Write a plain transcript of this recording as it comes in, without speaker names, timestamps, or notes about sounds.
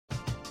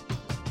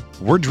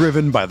We're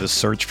driven by the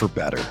search for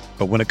better.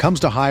 But when it comes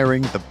to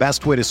hiring, the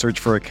best way to search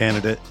for a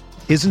candidate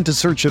isn't to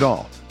search at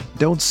all.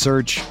 Don't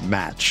search,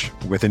 match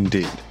with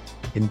Indeed.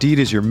 Indeed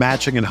is your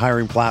matching and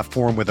hiring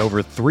platform with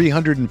over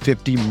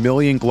 350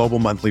 million global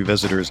monthly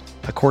visitors,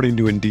 according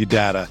to Indeed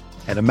data,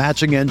 and a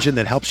matching engine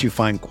that helps you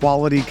find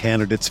quality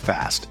candidates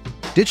fast.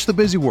 Ditch the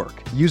busy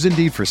work. Use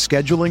Indeed for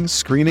scheduling,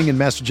 screening, and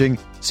messaging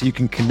so you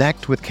can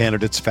connect with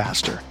candidates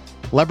faster.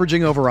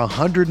 Leveraging over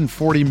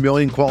 140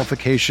 million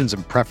qualifications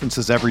and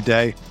preferences every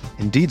day,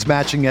 Indeed's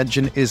matching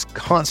engine is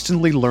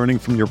constantly learning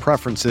from your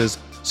preferences,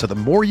 so the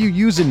more you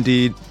use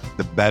Indeed,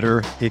 the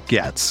better it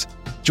gets.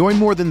 Join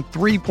more than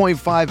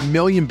 3.5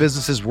 million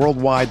businesses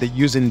worldwide that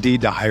use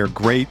Indeed to hire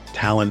great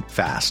talent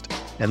fast.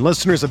 And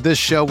listeners of this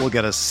show will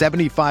get a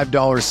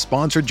 $75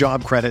 sponsored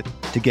job credit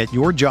to get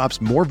your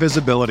jobs more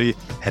visibility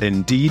at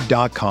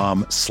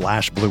Indeed.com/Blue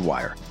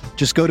Wire.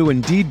 Just go to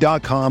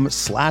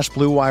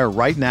Indeed.com/Blue Wire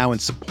right now and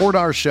support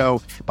our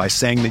show by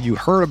saying that you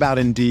heard about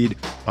Indeed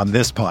on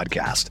this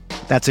podcast.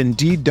 That's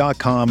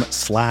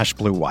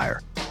Indeed.com/Blue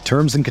Wire.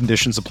 Terms and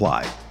conditions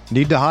apply.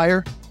 Need to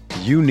hire?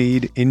 You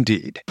need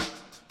Indeed.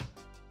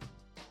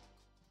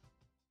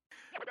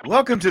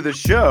 Welcome to the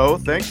show.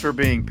 Thanks for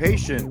being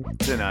patient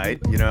tonight.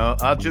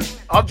 I'll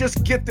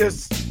just get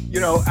this,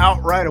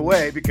 out right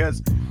away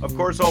because, of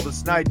course, all the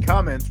snide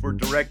comments were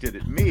directed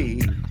at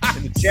me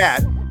in the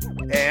chat,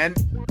 and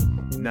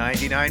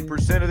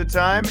 99% of the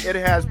time, it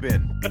has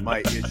been my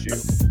issue.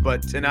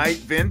 But tonight,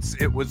 Vince,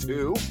 it was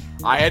who?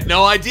 I had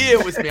no idea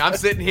it was me. I'm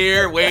sitting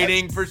here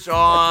waiting for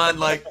Sean,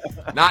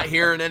 not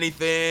hearing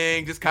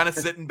anything, just kind of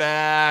sitting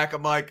back.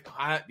 I'm like,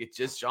 it's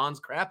just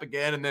Sean's crap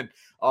again. And then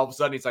all of a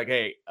sudden, he's like,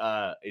 hey,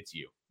 it's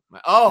you. I'm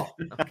like, oh,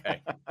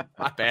 okay.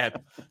 My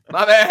bad,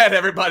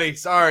 everybody.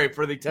 Sorry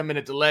for the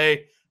 10-minute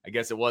delay. I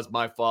guess it was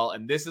my fault.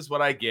 And this is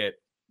what I get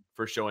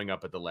for showing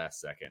up at the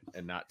last second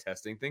and not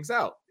testing things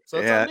out. So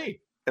it's on me.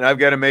 And I've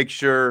got to make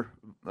sure,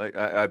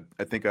 I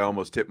think I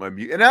almost hit my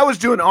mute. And I was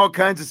doing all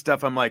kinds of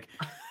stuff. I'm like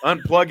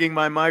unplugging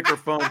my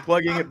microphone,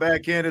 plugging it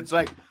back in. It's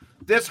like,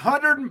 this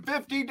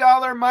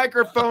 $150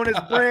 microphone is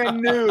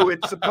brand new.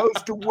 It's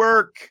supposed to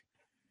work.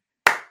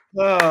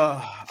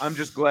 I'm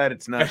just glad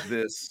it's not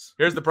this.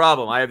 Here's the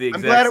problem. I have the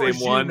exact same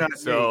one. Yeah,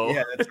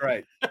 that's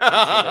right.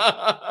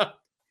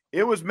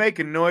 It was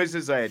making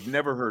noises I had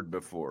never heard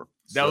before.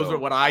 Those are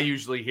what I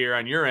usually hear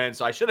on your end,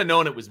 so I should have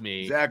known it was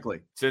me. Exactly.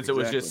 Since it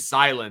was just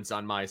silence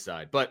on my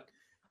side. But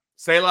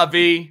c'est la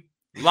vie.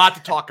 A lot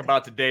to talk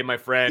about today, my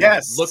friend.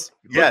 Yes.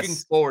 Looking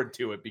forward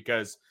to it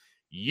because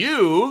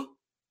you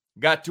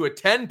got to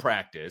attend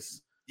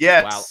practice.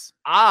 Yes. While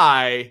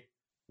I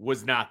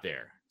was not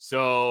there.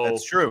 So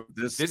that's true.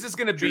 This is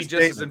going to be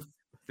just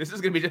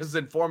as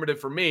informative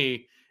for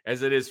me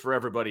as it is for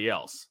everybody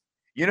else.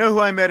 You know who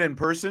I met in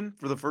person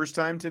for the first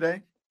time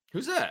today?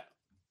 Who's that?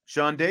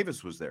 Sean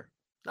Davis was there.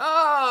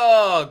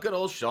 Oh, good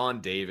old Sean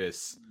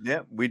Davis.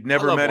 Yeah, we'd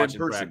never met in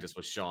person practice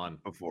with Sean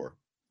before.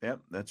 Yep,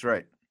 that's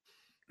right.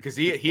 Because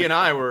he and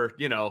I were,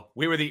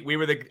 we were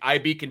the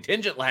IB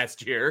contingent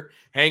last year,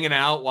 hanging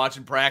out,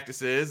 watching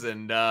practices,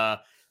 and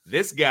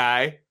this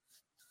guy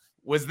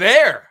was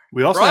there.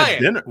 We also had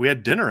dinner. We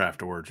had dinner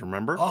afterwards.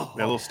 Remember? Oh, we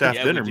had a little staff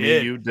dinner.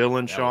 Me, you,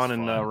 Dylan, Sean,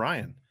 and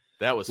Ryan.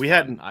 That was we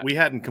fun.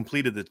 hadn't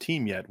completed the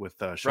team yet with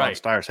Sean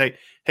Stiers.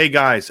 Hey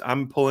guys,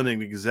 I'm pulling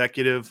an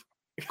executive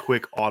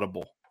quick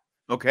audible.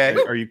 Okay.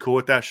 Are you cool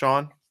with that,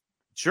 Sean?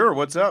 Sure.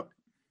 What's up?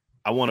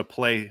 I want to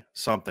play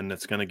something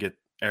that's going to get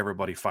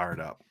everybody fired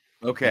up.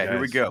 Okay, here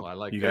we go. I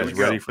like you guys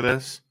ready for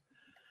this?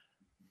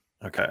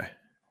 Okay.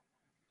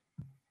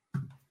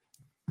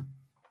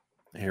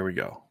 Here we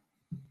go.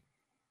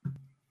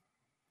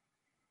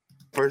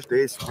 First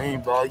day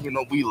spring ball,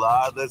 we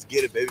live. Let's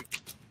get it, baby.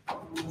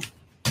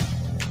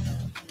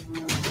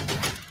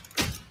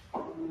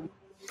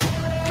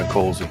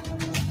 Colsey.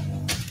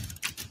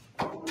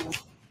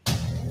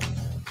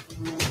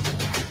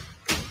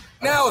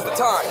 Now is the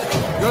time.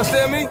 You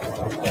understand me?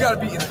 You got to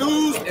be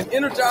enthused and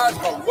energized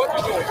about what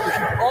you're doing because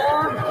you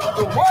earn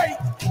the right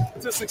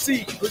to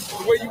succeed. This is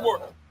the way you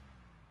work.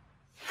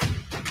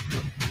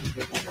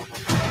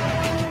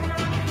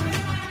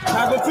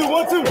 Have a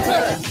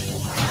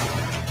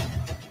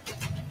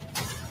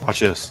 2-1-2. Watch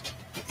this.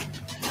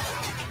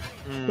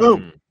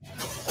 Boom.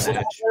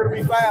 To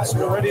be fast.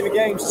 We're ready in the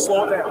game, so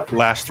slow it down.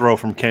 Last throw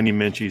from Kenny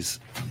Minchie's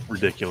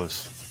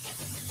ridiculous.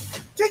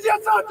 Get your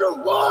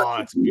thunder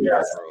one.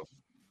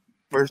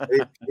 First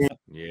 18.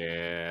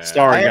 Yeah.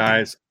 Sorry,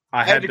 guys.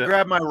 I had to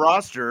grab my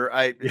roster.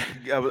 I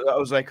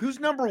was like, who's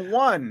number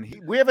one?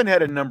 We haven't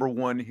had a number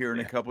one here in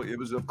a couple. It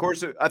was, of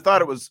course, I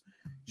thought it was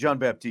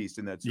Jean-Baptiste,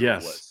 and that's who it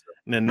was.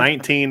 And then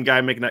 19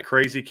 guy making that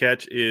crazy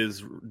catch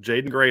is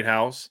Jaden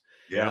Greathouse.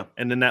 Yeah.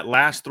 And then that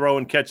last throw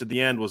and catch at the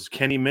end was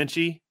Kenny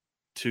Minchie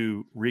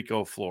to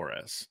Rico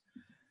Flores.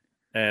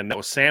 And that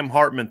was Sam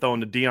Hartman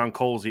throwing to Deion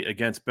Colsey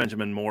against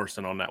Benjamin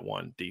Morrison on that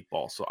one deep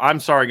ball. So I'm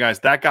sorry, guys,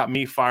 that got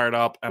me fired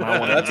up, and I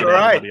want to get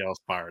everybody else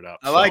fired up.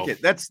 I like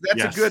it. That's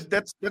yes.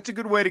 a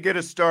good way to get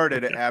us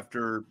started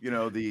after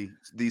the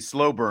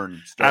slow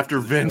burn. After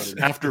Vince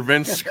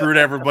screwed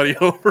everybody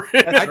over.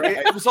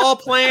 It was all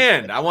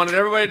planned. I wanted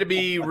everybody to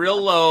be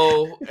real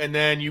low, and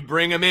then you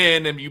bring them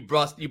in, and you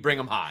bring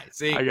them high.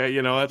 See,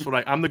 that's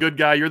what I'm the good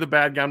guy. You're the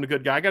bad guy. I'm the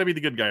good guy. I got to be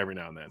the good guy every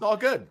now and then. It's all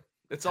good.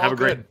 It's all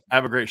good.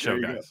 Have a great show,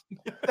 guys.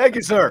 Thank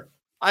you, sir.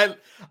 I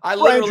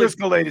literally,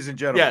 Driscoll, ladies and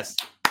gentlemen. Yes.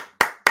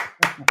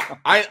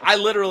 I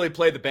literally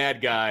play the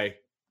bad guy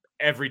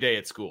every day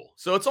at school,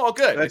 so it's all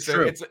good. That's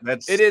true.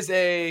 It is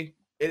a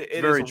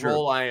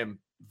role I am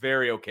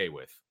very okay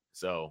with.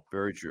 So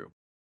very true.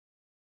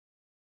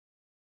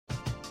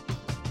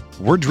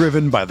 We're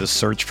driven by the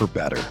search for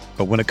better,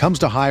 but when it comes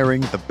to hiring,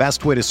 the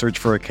best way to search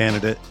for a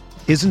candidate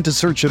isn't to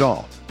search at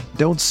all.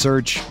 Don't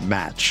search.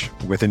 Match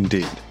with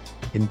Indeed.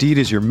 Indeed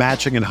is your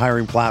matching and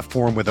hiring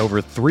platform with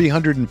over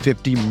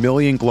 350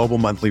 million global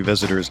monthly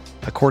visitors,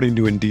 according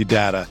to Indeed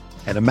data,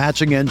 and a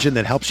matching engine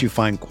that helps you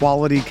find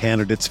quality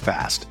candidates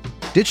fast.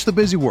 Ditch the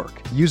busy work.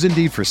 Use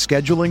Indeed for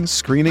scheduling,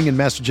 screening, and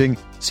messaging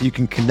so you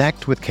can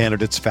connect with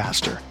candidates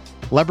faster.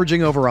 Leveraging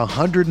over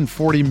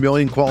 140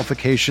 million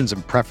qualifications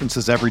and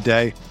preferences every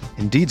day,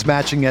 Indeed's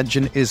matching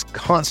engine is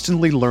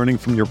constantly learning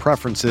from your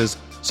preferences,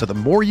 so the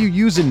more you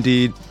use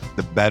Indeed,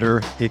 the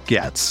better it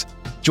gets.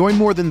 Join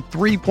more than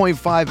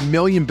 3.5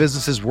 million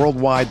businesses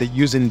worldwide that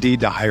use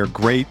Indeed to hire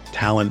great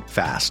talent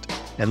fast.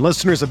 And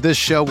listeners of this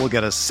show will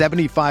get a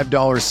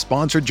 $75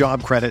 sponsored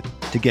job credit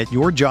to get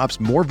your jobs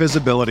more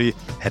visibility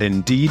at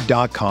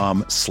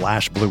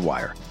Indeed.com/Blue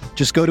Wire.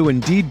 Just go to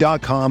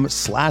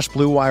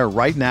Indeed.com/Blue Wire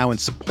right now and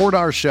support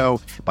our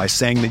show by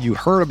saying that you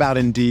heard about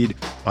Indeed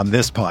on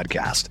this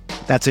podcast.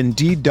 That's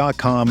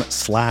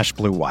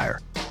Indeed.com/Blue Wire.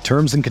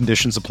 Terms and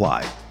conditions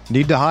apply.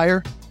 Need to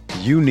hire?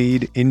 You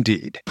need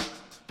Indeed.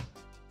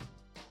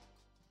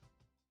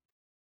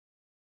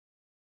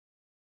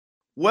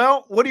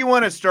 Well, what do you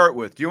want to start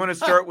with? Do you want to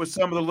start with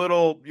some of the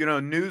little,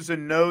 news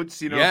and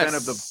notes, yes. kind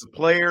of the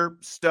player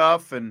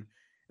stuff and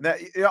that?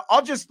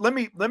 I'll just let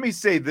me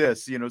say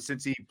this,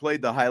 since he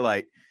played the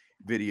highlight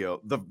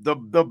video,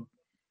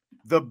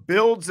 the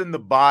builds and the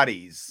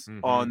bodies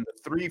on the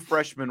three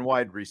freshman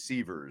wide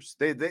receivers,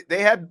 they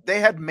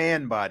had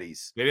man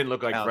bodies. They didn't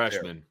look like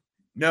freshmen. There.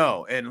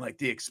 No, and like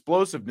the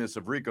explosiveness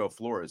of Rico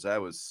Flores, I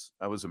was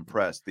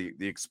impressed. The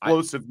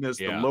explosiveness,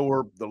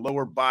 the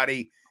lower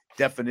body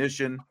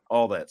definition,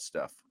 all that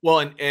stuff. Well,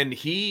 and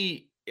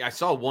I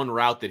saw one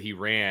route that he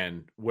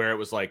ran where it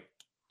was like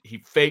he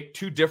faked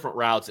two different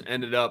routes and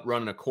ended up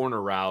running a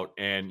corner route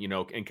and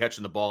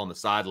catching the ball on the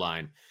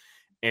sideline,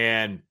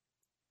 and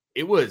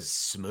it was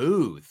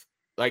smooth.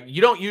 Like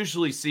you don't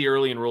usually see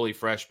early enrollee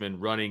freshmen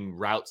running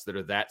routes that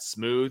are that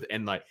smooth,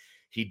 and like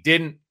he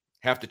didn't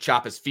have to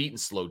chop his feet and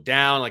slow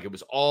down. Like it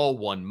was all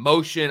one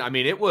motion. I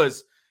mean, it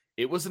was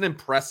an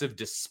impressive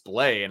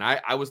display, and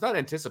I was not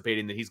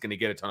anticipating that he's going to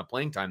get a ton of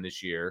playing time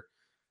this year,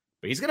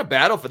 but he's going to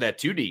battle for that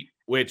 2 deep,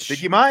 which I think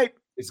he might.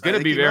 It's going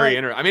to be very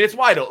interesting. I mean, it's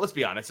wide open. Let's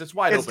be honest, it's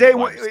wide open.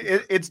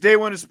 It's day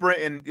one of spring,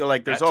 and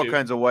there's all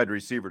kinds of wide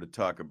receiver to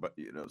talk about,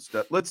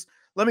 stuff.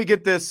 Let me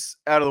get this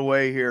out of the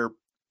way here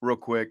real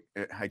quick.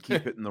 I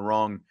keep hitting the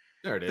wrong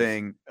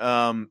thing.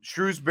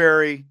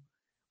 Shrewsbury,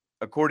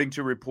 according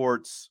to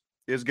reports,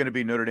 is going to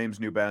be Notre Dame's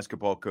new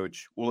basketball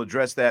coach. We'll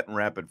address that in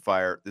rapid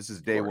fire. This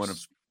is day one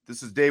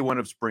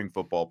of spring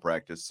football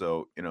practice.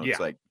 So, it's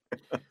like,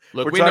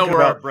 look, we know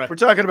where our bread. We're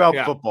talking about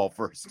football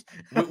first.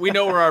 we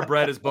know where our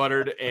bread is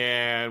buttered,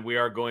 and we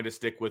are going to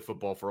stick with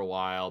football for a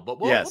while. But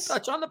we'll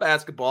touch on the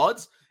basketball.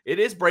 It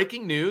is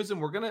breaking news,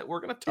 and we're gonna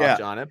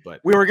touch on it.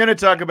 But we were gonna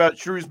talk about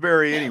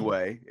Shrewsbury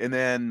anyway, and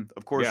then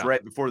of course,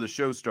 right before the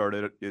show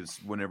started is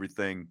when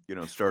everything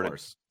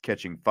started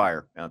catching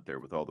fire out there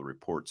with all the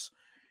reports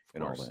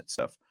and all that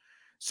stuff.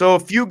 So a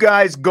few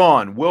guys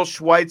gone. Will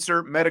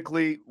Schweitzer,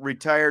 medically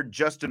retired.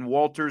 Justin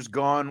Walters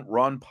gone.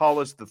 Ron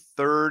Paulus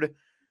III.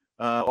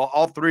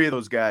 All three of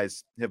those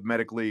guys have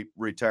medically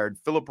retired.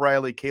 Philip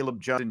Riley, Caleb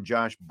Johnson,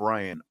 Josh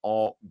Bryan,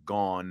 all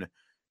gone,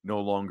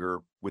 no longer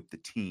with the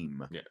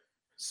team. Yeah.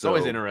 So, it's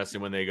always interesting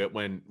when they get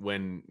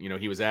when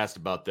he was asked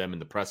about them in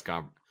the press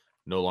conference.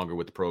 No longer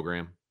with the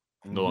program.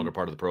 No longer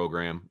part of the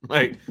program.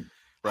 Like,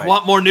 I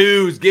want more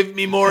news. Give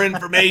me more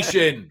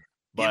information.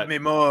 Give me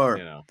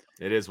more.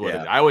 It is what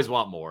it is. I always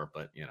want more,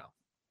 but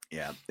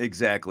Yeah,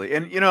 exactly.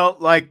 And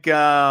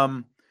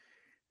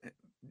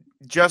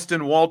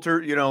Justin Walter,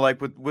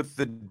 with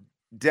the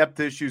depth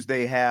issues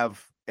they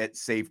have at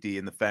safety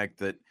and the fact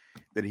that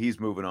he's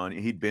moving on.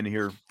 He'd been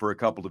here for a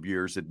couple of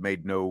years. It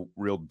made no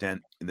real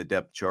dent in the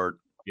depth chart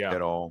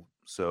at all.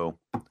 So,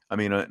 I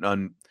mean,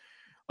 an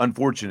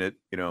unfortunate,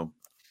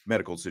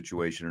 medical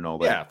situation and all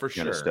that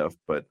kind of stuff.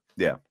 But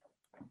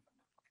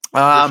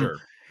for sure.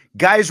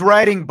 Guys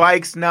riding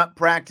bikes, not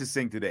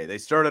practicing today. They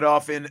started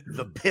off in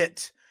the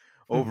pit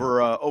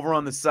over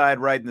on the side,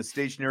 riding the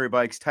stationary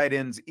bikes. Tight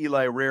ends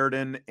Eli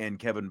Raridan and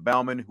Kevin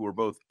Bauman, who were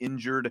both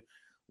injured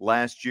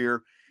last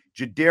year.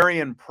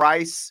 Jadarian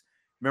Price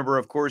Remember,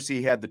 of course,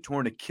 he had the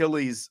torn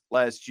Achilles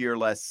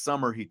last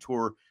summer. He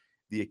tore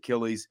the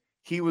Achilles.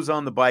 He was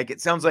on the bike.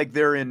 It sounds like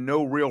they're in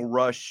no real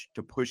rush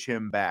to push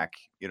him back.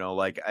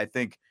 Like I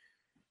think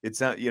it's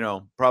not,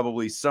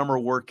 probably summer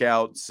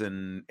workouts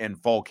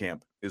and fall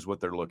camp is what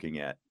they're looking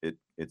at.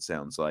 It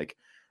sounds like.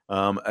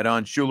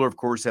 Adon Schuler, of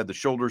course, had the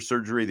shoulder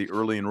surgery, the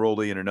early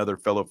enrollee, and another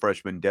fellow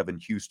freshman, Devin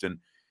Houston.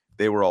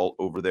 They were all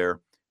over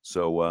there.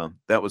 So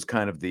that was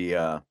kind of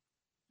the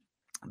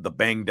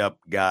banged up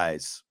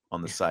guys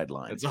on the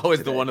sideline. It's always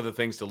today. one of the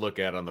things to look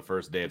at on the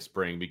first day of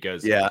spring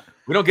because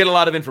we don't get a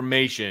lot of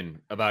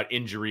information about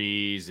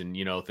injuries and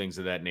things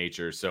of that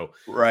nature. So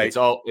right,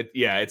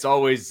 it's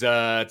always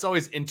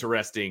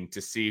interesting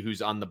to see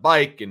who's on the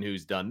bike and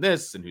who's done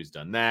this and who's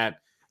done that.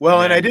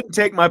 Well, and I didn't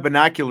take my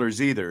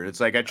binoculars either. It's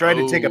like I tried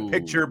to take a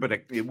picture, but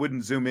it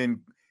wouldn't zoom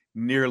in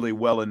nearly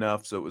well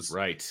enough. So it was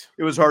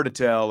It was hard to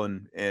tell,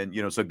 and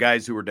so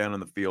guys who were down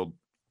on the field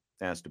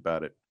asked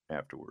about it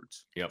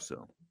afterwards. Yep.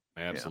 So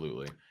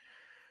absolutely.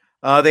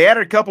 Yeah. They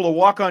added a couple of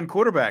walk-on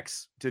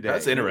quarterbacks today.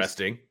 That's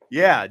interesting.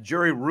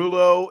 Jerry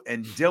Rulo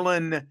and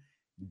Dylan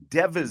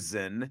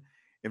Devizin.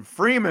 And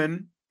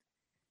Freeman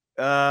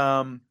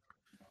apparently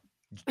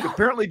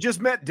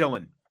just met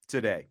Dylan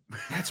today.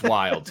 That's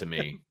wild to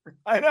me.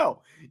 I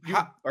know. You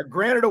are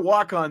granted a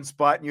walk-on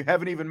spot, and you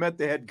haven't even met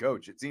the head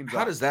coach. It seems.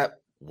 How does that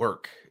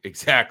work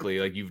exactly?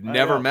 Like you've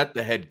never met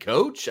the head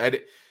coach?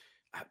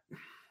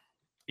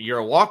 You're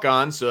a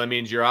walk-on, so that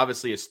means you're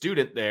obviously a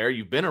student there.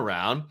 You've been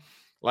around.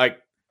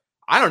 Like,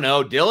 I don't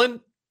know, Dylan,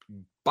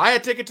 buy a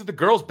ticket to the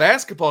girls'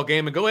 basketball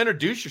game and go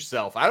introduce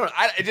yourself.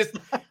 It just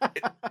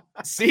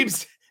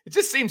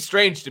seems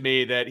strange to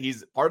me that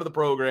he's part of the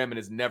program and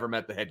has never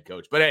met the head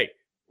coach. But hey,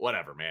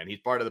 whatever, man. He's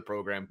part of the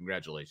program.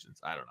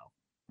 Congratulations. I don't know.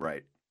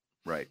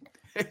 Right.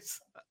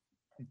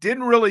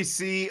 Didn't really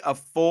see a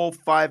full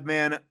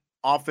 5-man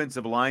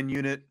offensive line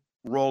unit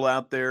roll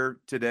out there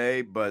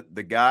today, but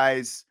the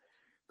guys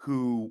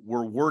who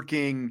were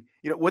working,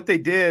 what they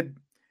did,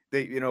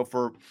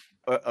 for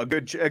a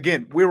good,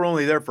 again, we were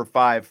only there for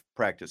 5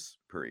 practice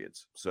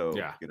periods. So,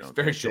 it's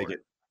very short.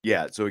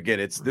 So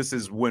again, this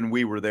is when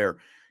we were there.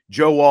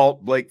 Joe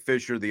Alt, Blake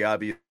Fisher, the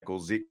obvious,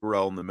 Zeke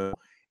Burrell in the middle.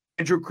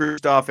 Andrew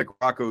Kristoff and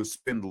Rocco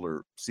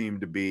Spindler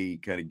seemed to be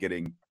kind of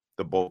getting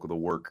the bulk of the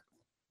work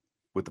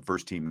with the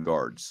first team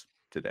guards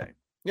today.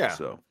 Yeah.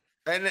 So,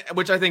 and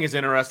which I think is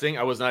interesting.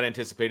 I was not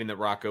anticipating that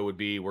Rocco would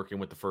be working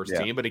with the first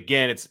team, but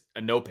again, it's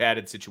a no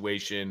padded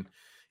situation.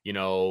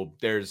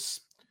 There's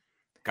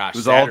it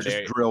was all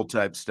just drill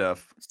type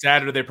stuff.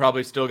 Saturday, they're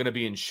probably still going to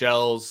be in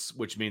shells,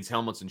 which means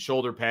helmets and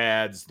shoulder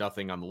pads,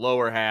 nothing on the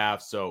lower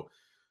half. So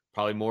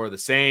probably more of the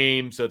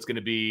same. So it's going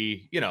to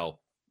be,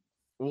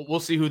 we'll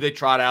see who they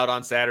trot out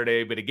on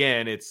Saturday. But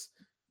again, it's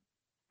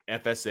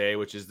FSA,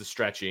 which is the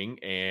stretching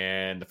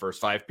and the first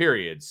 5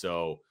 periods.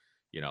 So,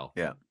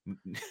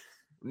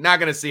 not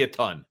going to see a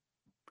ton,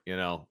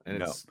 and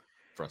it's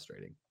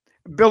frustrating.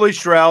 Billy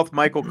Strouth,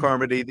 Michael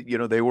Carmody,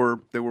 they were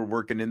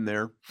working in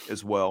there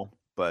as well.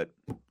 But,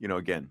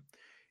 again,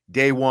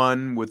 day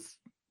one with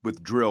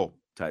drill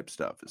type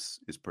stuff is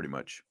pretty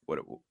much what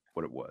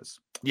it was.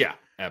 Yeah,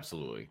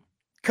 absolutely.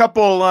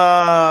 Couple,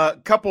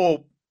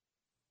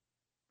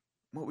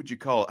 what would you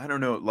call it? I don't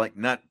know, like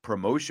not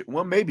promotion.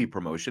 Well, maybe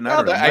promotion. I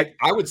don't know.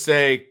 I would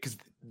say, because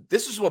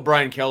this is what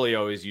Brian Kelly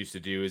always used to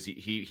do, is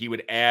he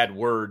would add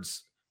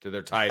words to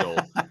their title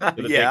so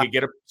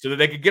that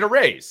they could get a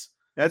raise.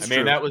 That's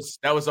true. That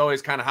was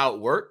always kind of how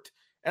it worked.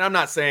 And I'm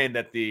not saying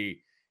that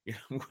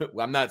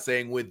I'm not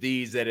saying with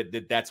these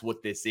that that's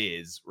what this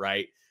is,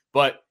 right?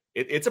 But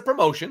it's a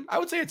promotion. I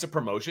would say it's a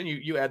promotion.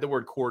 You add the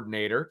word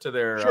coordinator to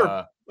their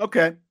to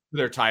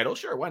their title.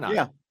 Sure, why not?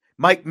 Yeah.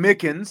 Mike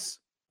Mickens,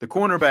 the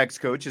cornerbacks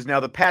coach, is now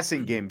the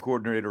passing game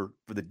coordinator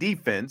for the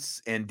defense,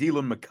 and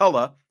Dylan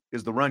McCullough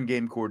is the run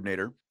game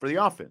coordinator for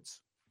the offense.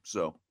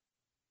 So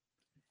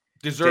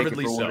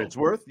deservedly so. What it's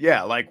worth.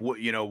 Yeah, like what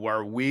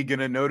are we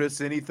gonna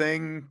notice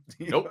anything?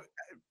 Nope.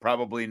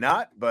 Probably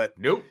not, but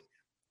nope.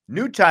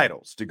 New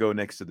titles to go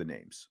next to the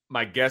names.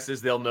 My guess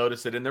is they'll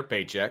notice it in their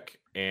paycheck.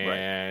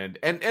 And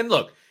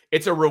look,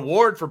 it's a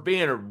reward for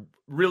being a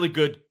really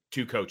good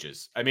 2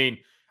 coaches. I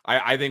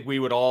think we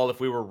would all,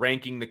 if we were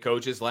ranking the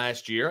coaches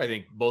last year, I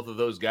think both of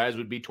those guys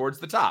would be towards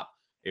the top.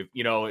 If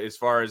as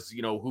far as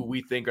who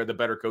we think are the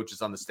better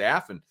coaches on the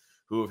staff and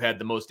who have had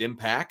the most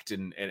impact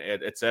and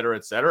et cetera,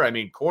 et cetera.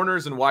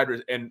 Corners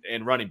and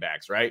and running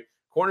backs, right?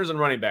 Corners and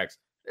running backs,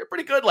 they're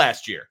pretty good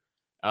last year.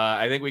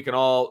 I think we can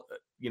all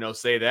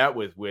say that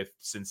with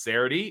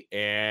sincerity,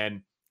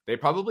 and they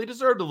probably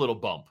deserved a little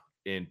bump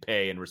in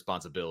pay and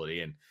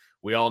responsibility. And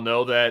we all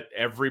know that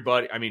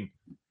everybody,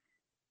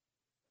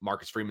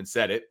 Marcus Freeman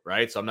said it,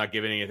 right? So I'm not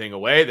giving anything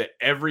away, that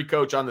every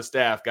coach on the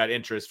staff got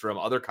interest from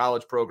other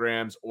college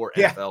programs or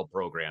NFL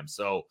programs.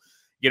 So,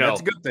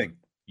 that's a good thing.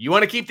 You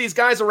want to keep these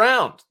guys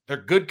around. They're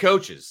good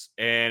coaches.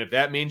 And if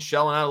that means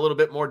shelling out a little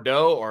bit more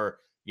dough or,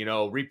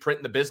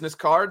 reprinting the business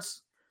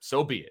cards,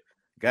 so be it.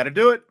 Got to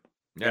do it.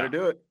 Yeah. Got to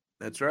do it.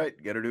 That's right.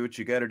 Got to do what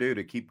you got to do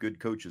to keep good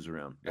coaches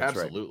around. That's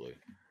absolutely.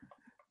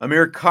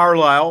 Amir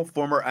Carlisle,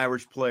 former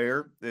Irish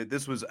player.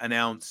 This was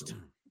announced,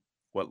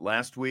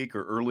 last week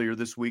or earlier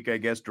this week, I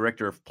guess,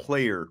 director of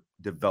player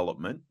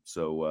development.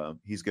 So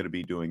he's going to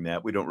be doing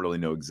that. We don't really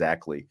know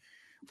exactly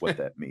what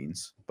that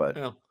means, but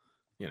well,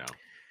 you know.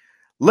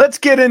 Let's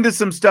get into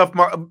some stuff.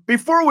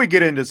 Before we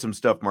get into some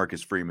stuff,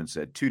 Marcus Freeman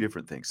said 2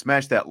 different things.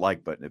 Smash that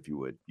like button if you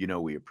would.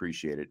 We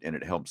appreciate it, and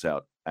it helps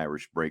out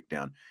Irish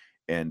Breakdown.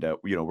 And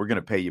we're going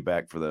to pay you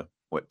back for the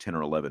 10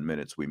 or 11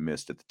 minutes we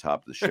missed at the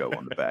top of the show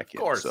on the back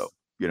end. Of course. So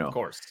of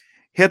course,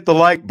 hit the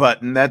like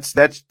button.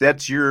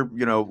 That's your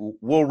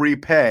we'll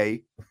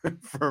repay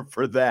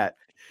for that.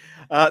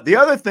 The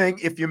other thing,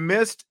 if you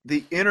missed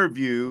the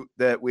interview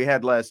that we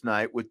had last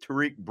night with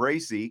Tariq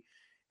Bracy,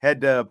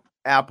 head to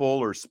Apple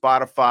or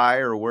Spotify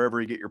or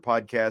wherever you get your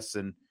podcasts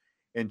and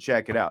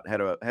check it out. Had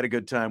a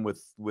good time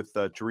with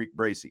Tariq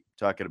Bracy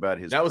talking about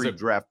his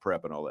pre-draft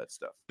prep and all that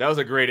stuff. That was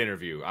a great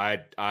interview.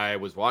 I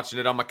was watching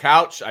it on my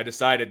couch. I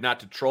decided not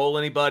to troll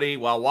anybody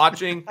while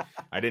watching.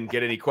 I didn't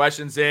get any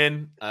questions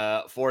in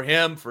for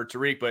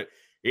Tariq, but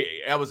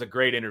that was a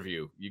great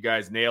interview. You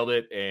guys nailed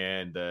it,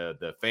 and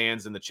the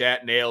fans in the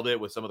chat nailed it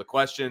with some of the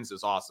questions. It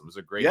was awesome. It was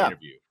a great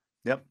interview.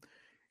 Yep.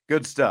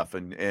 Good stuff,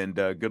 and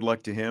good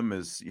luck to him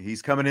as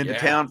he's coming into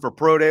town for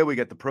Pro Day. We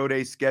got the Pro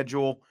Day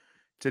schedule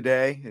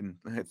today, and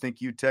I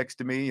think you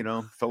texted me.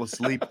 Fell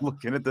asleep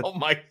looking at the oh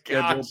my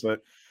schedule, gosh,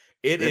 but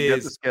it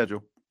is the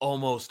schedule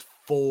almost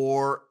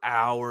 4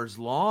 hours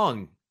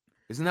long.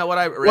 Isn't that what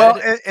I read? Well,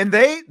 and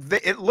they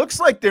it looks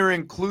like they're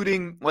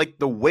including like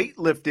the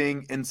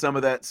weightlifting and some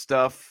of that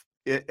stuff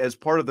as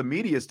part of the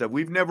media stuff.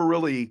 We've never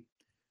really,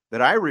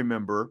 that I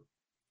remember,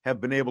 have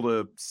been able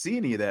to see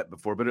any of that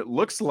before, but it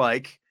looks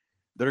like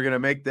they're going to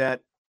make that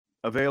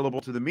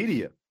available to the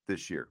media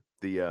this year.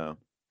 The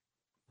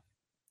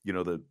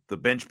the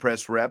bench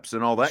press reps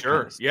and all that. Sure.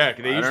 Kind of stuff. Yeah.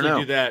 They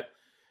usually do that.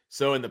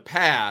 So in the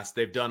past,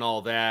 they've done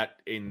all that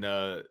in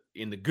the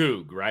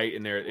Goog, right?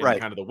 In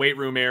kind of the weight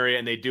room area,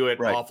 and they do it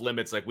off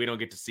limits. Like we don't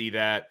get to see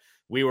that.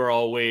 We were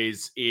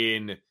always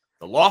in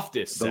the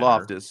Loftus Center. The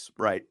Loftus,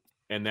 right.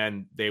 And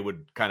then they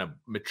would kind of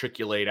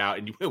matriculate out,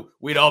 and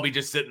we'd all be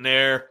just sitting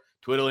there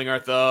twiddling our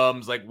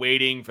thumbs, like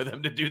waiting for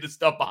them to do the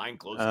stuff behind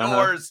closed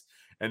doors.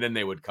 And then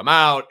they would come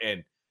out,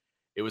 and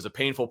it was a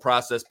painful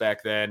process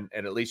back then.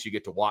 And at least you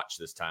get to watch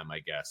this time, I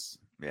guess.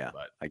 Yeah,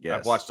 but I guess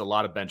I've watched a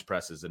lot of bench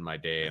presses in my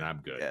day, and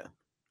I'm good.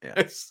 Yeah.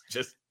 It's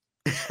just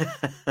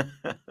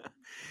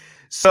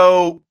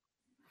so.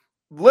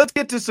 Let's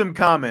get to some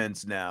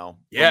comments now.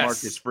 Yes,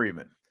 Marcus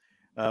Freeman.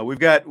 We've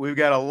got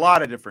a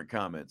lot of different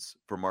comments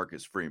for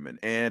Marcus Freeman,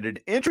 and an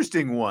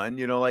interesting one.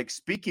 Like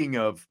speaking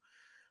of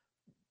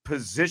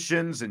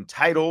positions and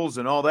titles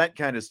and all that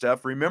kind of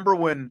stuff. Remember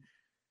when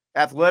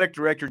athletic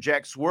director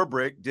Jack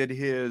Swarbrick did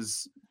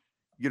his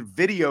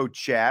video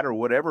chat or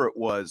whatever it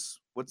was?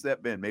 What's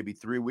that been? Maybe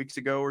 3 weeks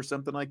ago or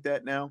something like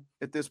that now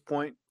at this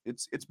point.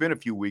 It's been a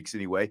few weeks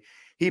anyway.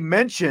 He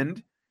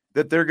mentioned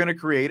that they're going to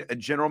create a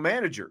general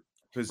manager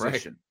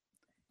position.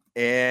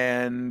 Right.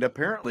 And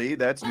apparently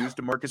that's news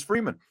to Marcus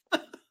Freeman.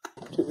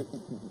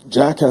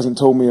 Jack hasn't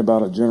told me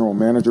about a general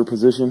manager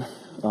position.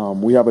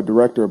 We have a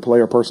director of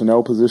player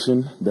personnel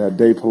position that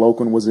Dave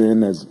Peloquin was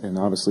in, and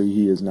obviously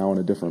he is now in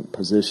a different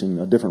position,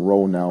 a different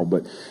role now.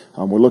 But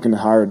we're looking to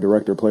hire a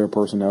director of player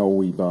personnel.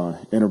 We've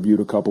interviewed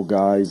a couple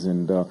guys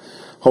and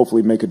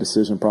hopefully make a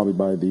decision probably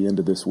by the end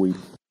of this week.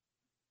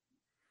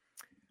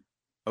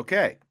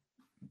 Okay.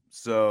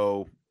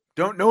 So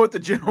don't know what the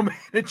general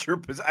manager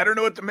position. I don't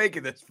know what to make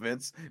of this,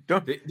 Vince.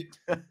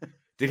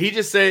 Did he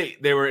just say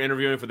they were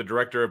interviewing for the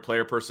director of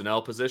player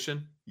personnel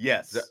position?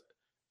 Yes.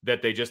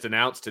 That they just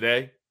announced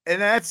today?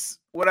 And that's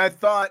what I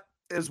thought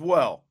as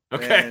well.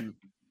 Okay. And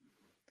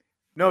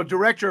no,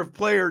 director of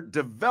player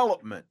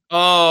development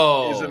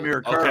is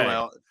Amir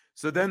Carlisle. Okay.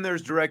 So then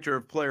there's director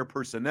of player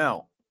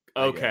personnel.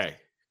 Okay.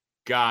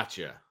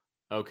 Gotcha.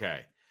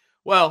 Okay.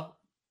 Well,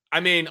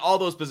 I mean, all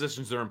those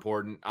positions are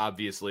important,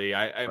 obviously.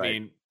 I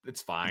mean,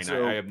 it's fine.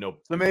 So, I have no.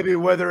 So maybe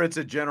whether it's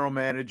a general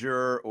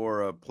manager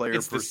or a player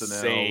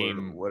personnel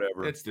or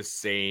whatever, it's the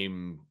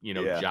same,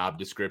 job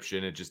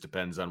description. It just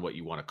depends on what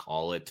you want to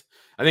call it.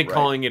 I think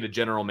calling it a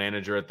general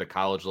manager at the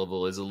college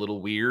level is a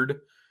little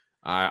weird.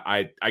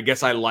 I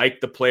guess I like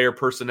the player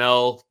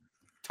personnel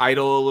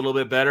title a little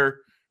bit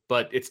better,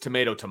 but it's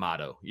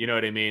tomato. You know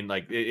what I mean?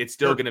 Like it's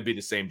still going to be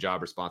the same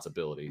job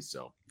responsibilities.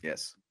 So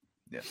yes,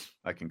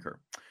 I concur.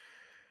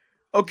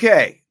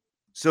 Okay.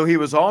 So he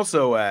was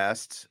also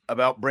asked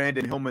about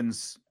Brandon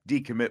Hillman's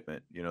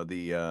decommitment,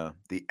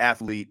 the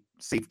athlete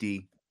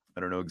safety. I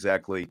don't know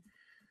exactly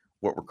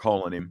what we're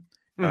calling him,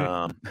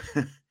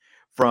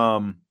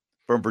 from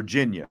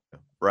Virginia,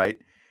 right?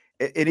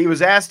 And he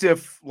was asked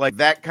if like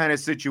that kind of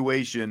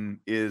situation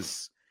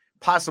is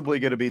possibly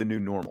going to be the new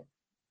normal.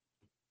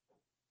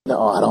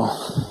 No, I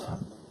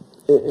don't.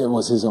 It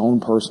was his own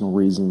personal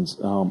reasons.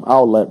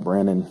 I'll let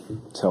Brandon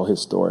tell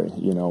his story,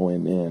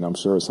 and I'm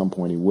sure at some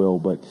point he will,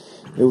 but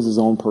it was his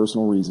own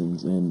personal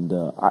reasons. And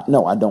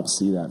I don't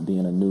see that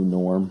being a new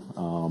norm.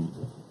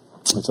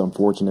 it's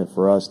unfortunate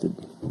for us that,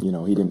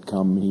 he didn't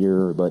come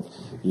here, but,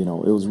 it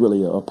was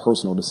really a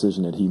personal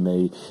decision that he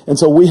made. And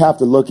so we have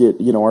to look at,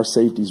 our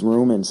safeties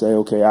room and say,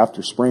 okay,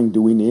 after spring,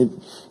 do we need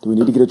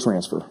to get a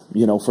transfer,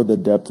 for the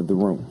depth of the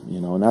room,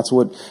 and that's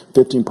what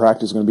 15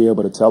 practice is going to be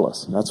able to tell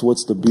us. And that's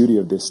what's the beauty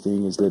of this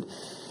thing, is that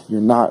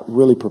you're not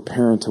really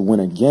preparing to win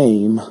a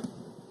game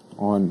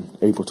on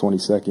April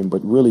 22nd,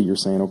 but really you're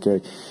saying,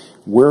 okay,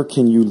 where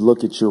can you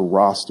look at your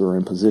roster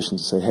and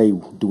positions and say, hey,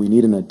 do we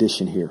need an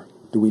addition here?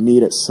 Do we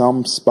need at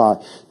some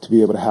spot to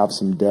be able to have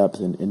some depth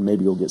and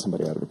maybe go get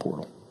somebody out of the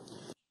portal?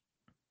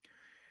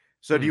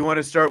 So do you want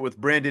to start with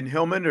Brandon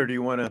Hillman, or do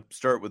you want to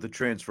start with the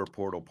transfer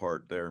portal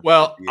part there?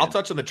 Well, I'll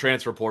touch on the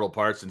transfer portal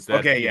part, since that,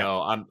 okay,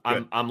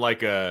 I'm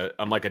like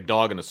a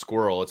dog and a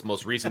squirrel. It's the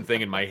most recent thing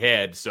in my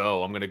head,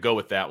 so I'm going to go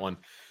with that one.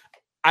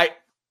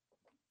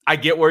 I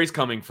get where he's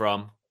coming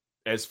from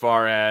as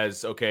far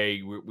as,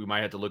 okay, we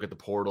might have to look at the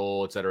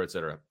portal, et cetera, et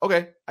cetera.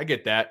 Okay, I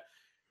get that.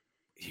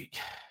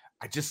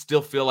 I just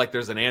still feel like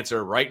there's an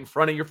answer right in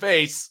front of your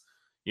face,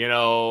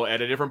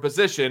 at a different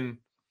position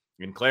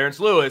in Clarence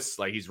Lewis.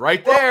 Like, he's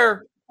right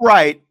there.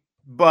 Right.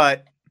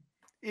 But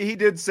he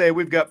did say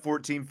we've got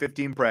 14,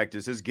 15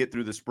 practices, get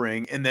through the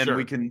spring, and then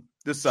we can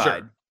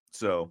decide.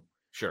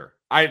 Sure.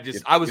 I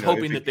was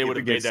hoping that they would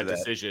have made that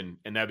decision,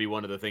 and that'd be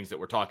one of the things that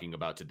we're talking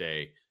about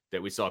today,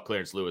 that we saw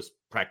Clarence Lewis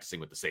practicing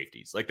with the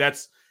safeties. Like,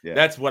 that's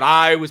what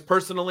I was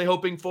personally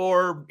hoping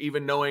for,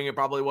 even knowing it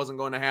probably wasn't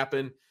going to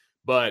happen.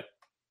 But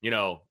you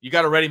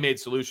got a ready-made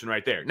solution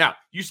right there. Now,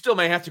 you still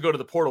may have to go to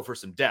the portal for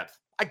some depth.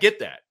 I get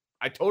that.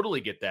 I totally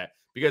get that,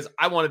 because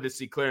I wanted to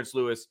see Clarence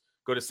Lewis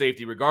go to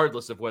safety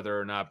regardless of whether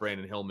or not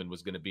Brandon Hillman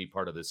was going to be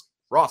part of this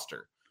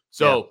roster.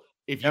 So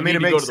if you need to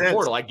go to the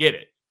portal, I get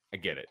it.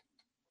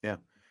 Yeah.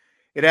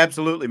 It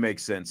absolutely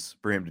makes sense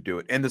for him to do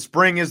it. And the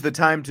spring is the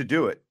time to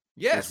do it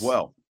as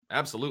well.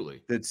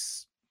 Absolutely.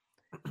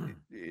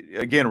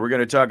 Again, we're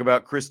going to talk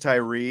about Chris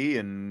Tyree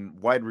and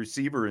wide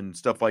receiver and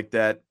stuff like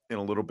that in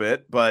a little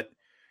bit, but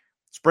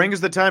spring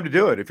is the time to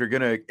do it. If you're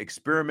going to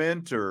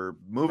experiment or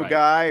move a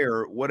guy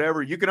or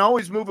whatever, you can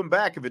always move him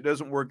back if it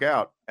doesn't work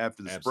out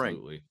after the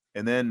spring.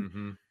 And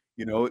then,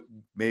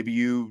 maybe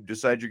you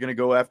decide you're going to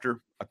go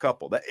after a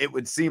couple. That it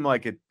would seem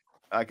like it.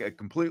 I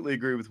completely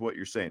agree with what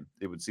you're saying.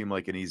 It would seem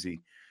like an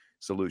easy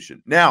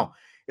solution. Now,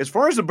 as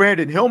far as the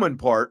Brandon Hillman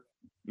part,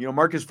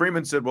 Marcus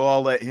Freeman said, well,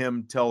 I'll let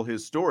him tell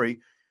his story.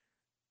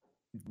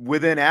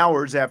 Within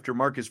hours after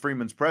Marcus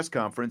Freeman's press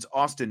conference,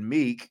 Austin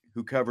Meek,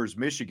 who covers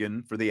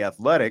Michigan for The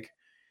Athletic,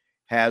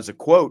 has a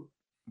quote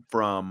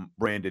from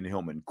Brandon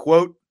Hillman.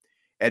 Quote,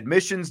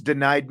 "Admissions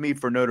denied me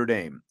for Notre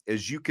Dame.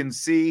 As you can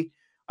see,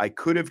 I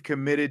could have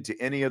committed to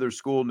any other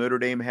school. Notre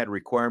Dame had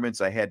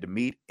requirements I had to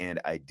meet, and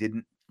I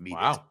didn't meet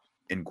it."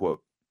 End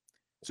quote.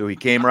 So he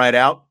came right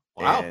out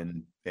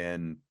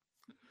and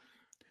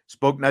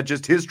spoke not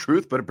just his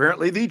truth, but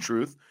apparently the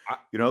truth,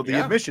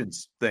 the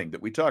admissions thing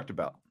that we talked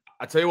about.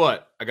 I tell you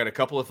what, I got a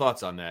couple of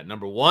thoughts on that.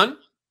 Number one,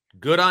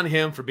 good on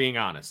him for being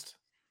honest.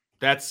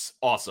 That's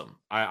awesome.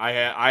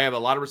 I have a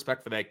lot of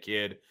respect for that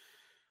kid,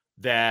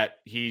 that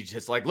he's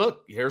just like,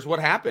 look, here's what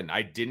happened.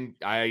 I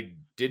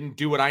didn't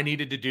do what I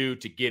needed to do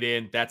to get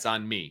in. That's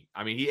on me.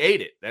 I mean, he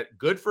ate it. That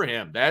good for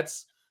him.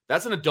 That's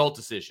an adult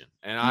decision,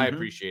 and I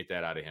appreciate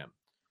that out of him.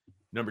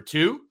 Number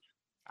two,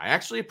 I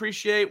actually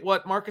appreciate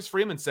what Marcus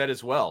Freeman said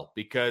as well,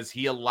 because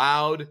he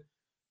allowed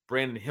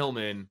Brandon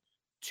Hillman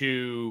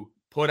to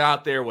put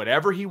out there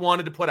whatever he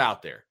wanted to put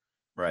out there.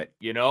 Right.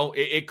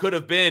 It could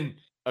have been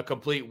a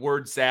complete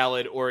word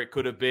salad, or it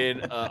could have been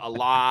a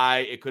lie.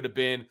 It could have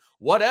been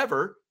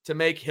whatever to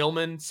make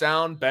Hillman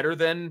sound better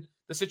than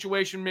the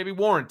situation maybe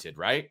warranted,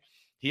 right?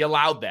 He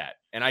allowed that.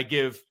 And I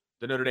give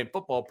the Notre Dame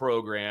football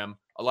program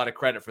a lot of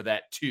credit for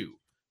that too,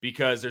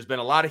 because there's been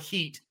a lot of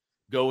heat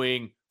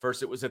going.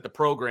 First it was at the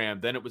program,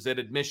 then it was at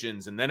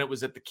admissions, and then it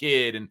was at the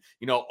kid, and,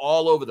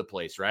 all over the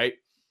place, right?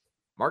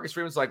 Marcus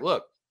Freeman's like,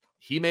 look,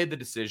 he made the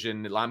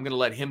decision. I'm going to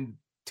let him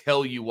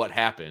tell you what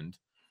happened.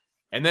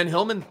 And then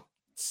Hillman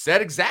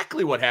said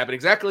exactly what happened,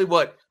 exactly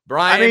what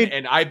Brian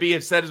and IB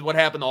have said is what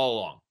happened all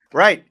along.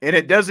 Right. And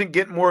it doesn't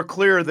get more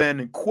clear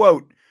than,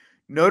 quote,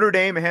 "Notre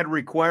Dame had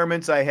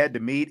requirements I had to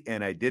meet,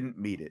 and I didn't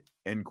meet it,"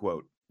 end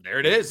quote. There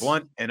it is.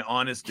 Blunt and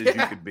honest as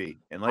you could be.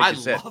 And like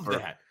you said,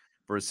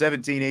 for a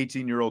 17,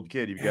 18-year-old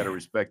kid, you've got to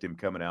respect him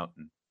coming out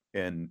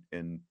and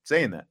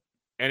saying that.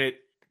 And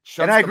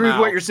I agree with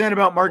what you're saying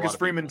about Marcus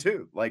Freeman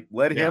too. Like,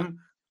 let him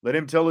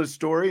tell his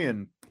story,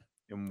 and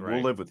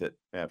we'll live with it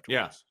afterwards.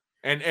 Yeah.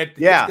 And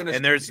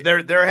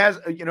there has,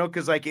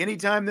 because like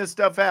anytime this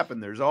stuff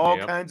happened, there's all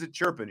kinds of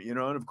chirping, and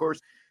of course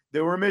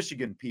there were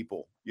Michigan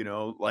people,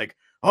 like,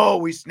 oh,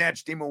 we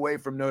snatched him away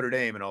from Notre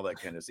Dame and all that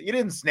kind of stuff. You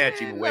didn't snatch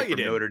him away from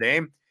Notre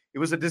Dame. It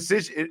was a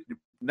decision,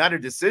 not a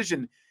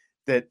decision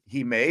that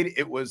he made.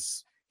 It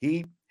was,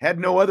 he had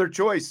no other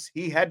choice.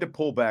 He had to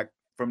pull back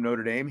from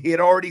Notre Dame. He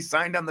had already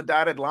signed on the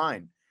dotted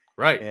line.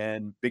 Right.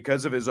 And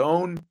because of his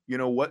own,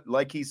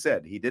 like he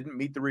said, he didn't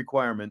meet the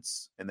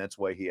requirements, and that's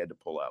why he had to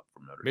pull out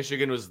from Notre Dame.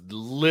 Michigan was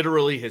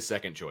literally his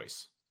second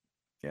choice.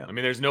 Yeah. I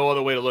mean, there's no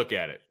other way to look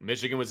at it.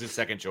 Michigan was his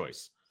second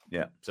choice.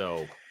 Yeah.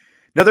 So,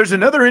 Now, there's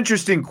another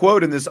interesting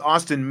quote in this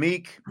Austin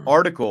Meek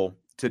article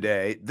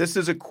today. This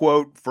is a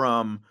quote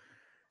from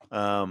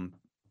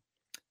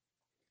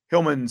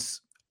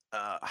Hillman's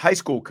high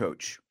school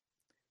coach,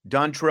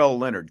 Dontrell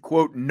Leonard.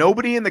 Quote,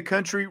 "Nobody in the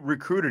country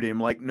recruited him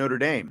like Notre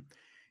Dame.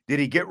 Did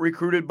he get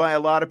recruited by a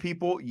lot of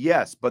people?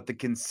 Yes, but the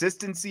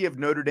consistency of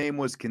Notre Dame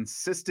was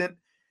consistent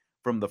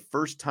from the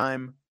first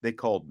time they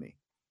called me."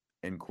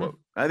 End quote.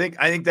 I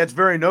think that's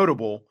very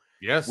notable.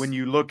 Yes. When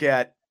you look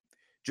at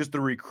just the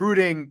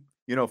recruiting,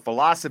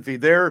 philosophy,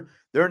 they're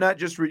not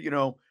just,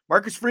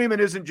 Marcus Freeman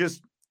isn't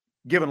just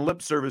giving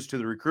lip service to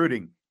the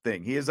recruiting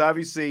thing. He is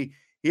obviously,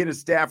 he and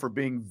his staff are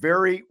being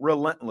very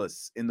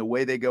relentless in the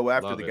way they go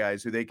after the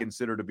guys who they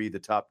consider to be the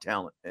top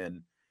talent.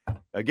 And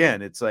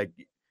again, it's like,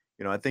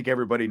 I think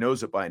everybody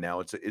knows it by now.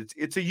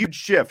 It's a huge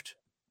shift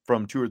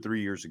from 2 or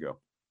 3 years ago.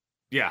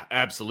 Yeah,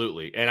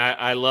 absolutely. And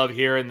I love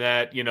hearing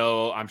that,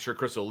 I'm sure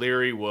Chris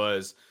O'Leary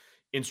was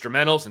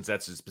instrumental since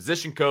that's his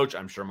position coach.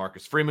 I'm sure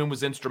Marcus Freeman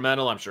was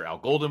instrumental. I'm sure Al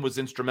Golden was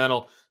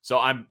instrumental. So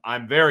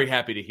I'm very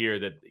happy to hear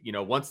that,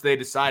 once they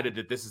decided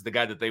that this is the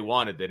guy that they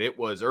wanted, that it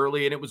was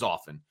early and it was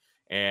often.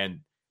 And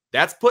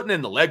that's putting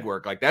in the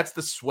legwork. Like, that's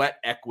the sweat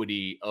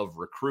equity of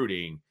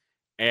recruiting.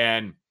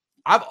 And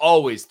I've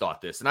always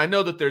thought this, and I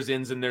know that there's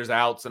ins and there's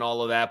outs and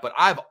all of that, but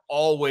I've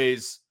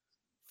always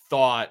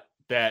thought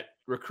that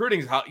recruiting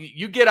is how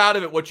you get out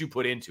of it what you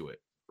put into it,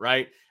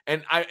 right?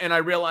 And I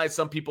realize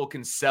some people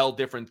can sell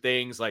different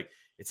things. Like,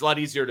 it's a lot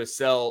easier to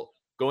sell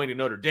going to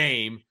Notre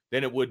Dame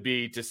than it would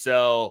be to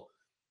sell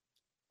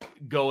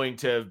going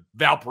to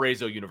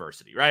Valparaiso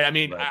University, right? I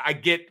mean, right. I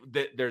get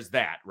that there's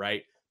that,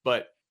 right?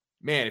 But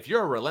man, if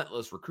you're a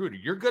relentless recruiter,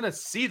 you're going to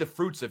see the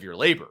fruits of your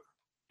labor.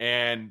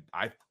 And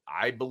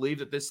I believe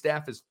that this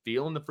staff is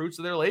feeling the fruits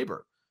of their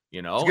labor,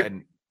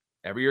 and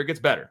every year it gets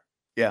better.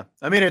 Yeah.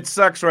 I mean, it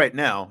sucks right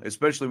now,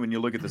 especially when you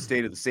look at the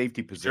state of the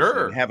safety position.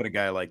 Sure. And having a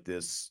guy like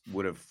this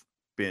would have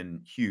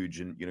been huge.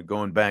 And,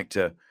 going back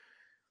to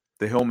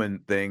the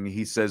Hillman thing,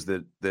 he says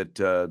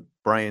that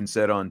Brian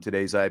said on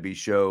today's IB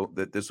show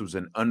that this was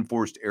an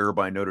unforced error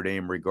by Notre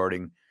Dame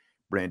regarding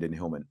Brandon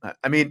Hillman.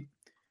 I mean,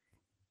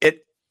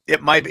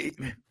 it might be,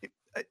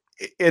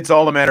 it's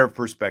all a matter of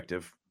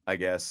perspective, I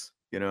guess,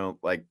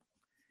 like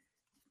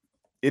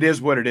it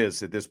is what it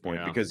is at this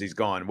point because he's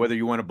gone. Whether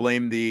you want to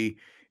blame the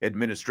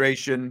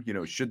administration,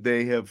 should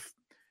they have,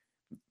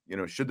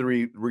 should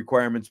the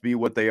requirements be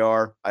what they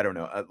are? I don't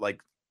know. I like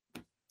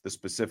the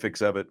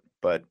specifics of it,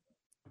 but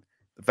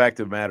the fact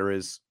of the matter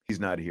is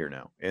he's not here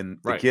now. And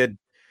the kid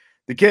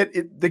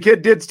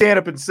did stand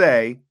up and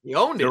say he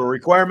owned there were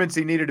requirements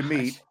he needed to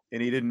meet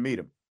and he didn't meet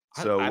them.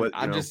 So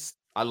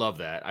I love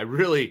that.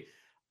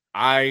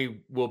 I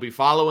will be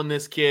following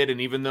this kid.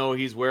 And even though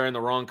he's wearing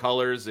the wrong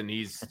colors and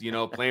he's,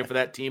 playing for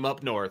that team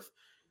up north,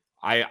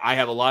 I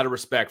have a lot of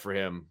respect for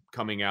him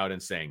coming out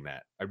and saying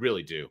that. I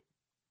really do.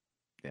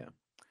 Yeah.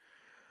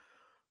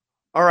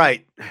 All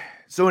right.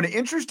 So an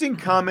interesting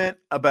comment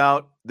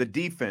about the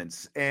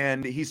defense.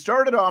 And he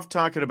started off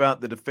talking about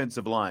the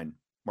defensive line,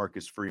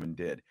 Marcus Freeman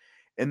did.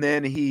 And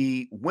then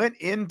he went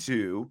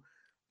into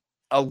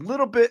a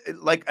little bit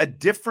like a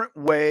different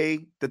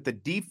way that the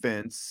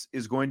defense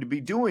is going to be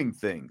doing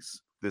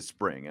things this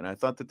spring. And I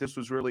thought that this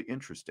was really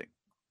interesting.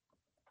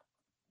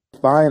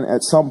 Find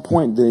at some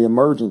point the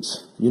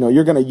emergence,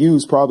 you're going to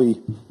use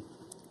probably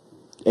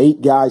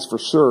 8 guys for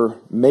sure,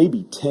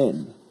 maybe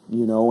 10,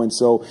 and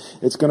so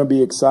it's going to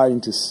be exciting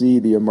to see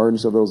the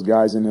emergence of those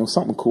guys. And it was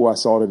something cool I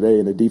saw today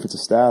in the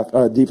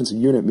defensive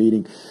unit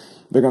meeting.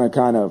 They're going to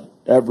kind of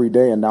every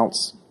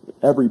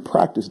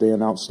practice day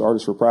announce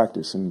starters for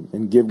practice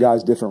and give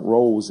guys different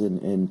roles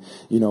and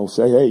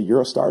say, hey,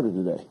 you're a starter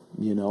today,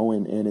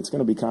 and it's going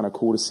to be kind of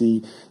cool to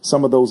see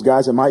some of those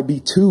guys that might be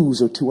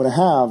 2s or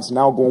 2.5s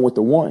now going with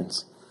the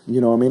 1s.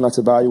 Let's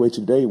evaluate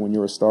your day when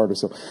you're a starter.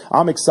 So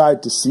I'm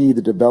excited to see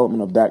the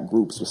development of that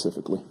group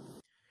specifically.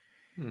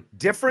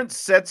 Different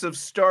sets of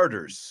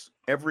starters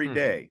every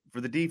day for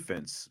the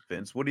defense.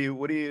 Vince, what do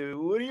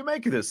you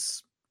make of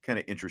this kind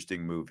of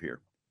interesting move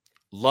here?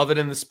 Love it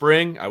in the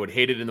spring. I would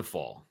hate it in the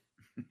fall.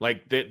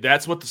 Like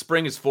that's what the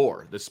spring is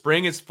for. The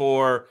spring is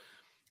for,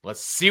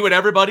 let's see what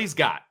everybody's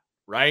got,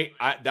 right?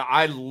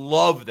 I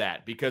love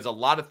that because a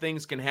lot of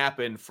things can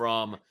happen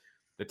from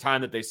the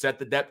time that they set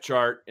the depth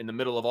chart in the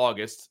middle of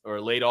August or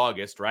late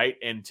August, right,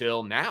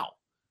 until now.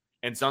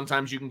 And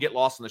sometimes you can get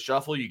lost in the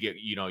shuffle. You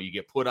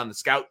get put on the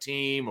scout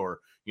team or,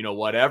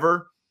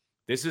 whatever.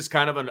 This is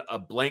kind of a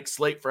blank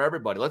slate for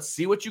everybody. Let's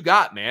see what you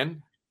got,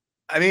 man.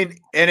 I mean,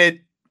 and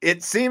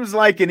it seems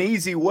like an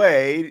easy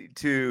way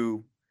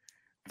to,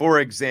 for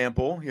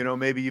example,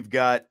 maybe you've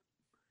got,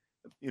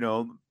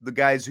 the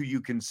guys who you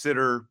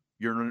consider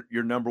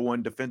your number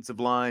one defensive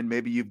line.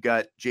 Maybe you've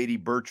got J.D.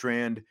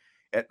 Bertrand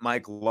at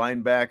Mike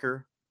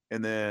linebacker.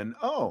 And then,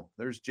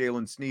 there's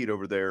Jalen Sneed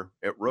over there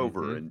at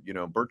Rover. And,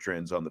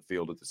 Bertrand's on the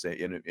field at the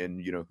same,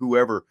 and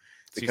whoever.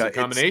 The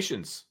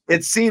combinations.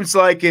 It seems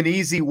like an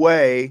easy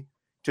way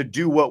to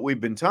do what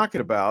we've been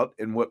talking about.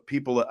 And what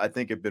people, I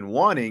think, have been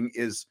wanting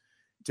is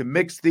to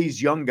mix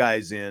these young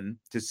guys in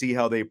to see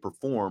how they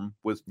perform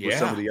with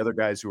some of the other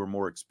guys who are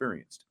more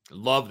experienced.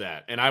 Love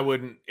that. And I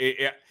wouldn't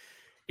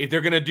if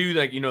they're going to do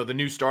like, the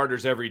new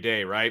starters every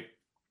day, right?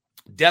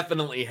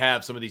 Definitely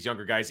have some of these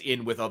younger guys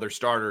in with other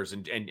starters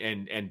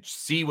and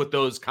see what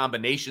those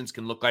combinations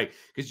can look like.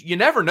 Because you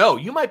never know.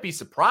 You might be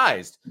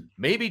surprised.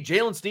 Maybe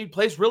Jalen Snead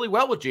plays really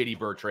well with JD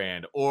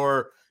Bertrand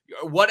or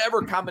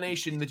whatever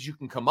combination that you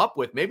can come up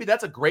with. Maybe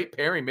that's a great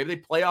pairing. Maybe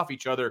they play off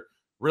each other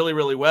really,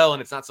 really well.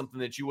 And it's not something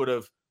that you would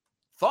have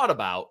thought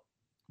about,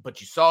 but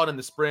you saw it in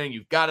the spring.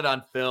 You've got it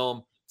on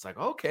film. It's like,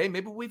 okay,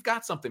 maybe we've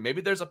got something. Maybe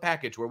there's a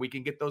package where we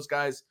can get those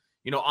guys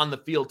on the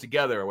field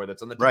together, or whether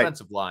it's on the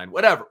defensive line,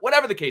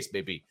 whatever the case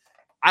may be.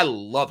 I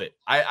love it.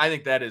 I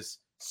think that is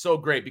so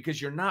great because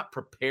you're not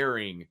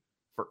preparing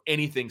for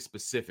anything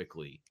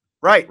specifically.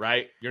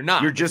 Right. You're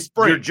not. You're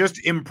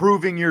just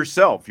improving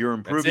yourself. You're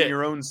improving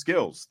your own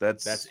skills.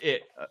 That's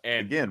it.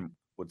 And again,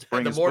 what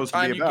spring is supposed to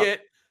be about. The more time you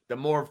get, the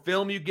more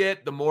film you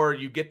get, the more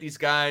you get these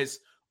guys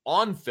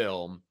on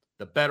film,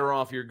 the better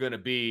off you're going to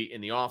be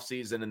in the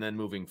offseason and then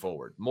moving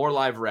forward. More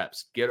live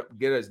reps. Get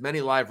as many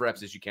live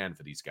reps as you can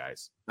for these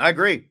guys. I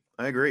agree.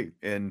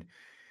 And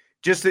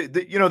just,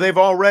 they've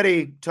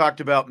already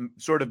talked about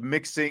sort of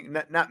mixing,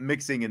 not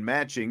mixing and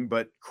matching,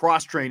 but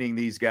cross-training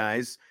these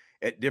guys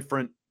at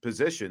different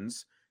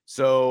positions.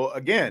 So,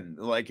 again,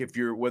 like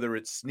whether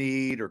it's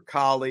Snead or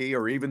Colley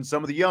or even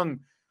some of the young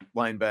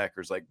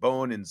linebackers like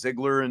Bowen and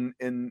Ziegler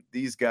and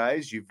these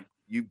guys,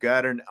 you've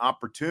got an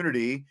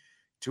opportunity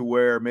to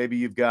where maybe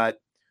you've got,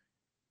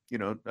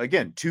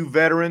 again, two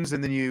veterans,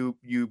 and then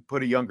you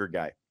put a younger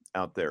guy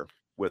out there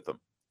with them.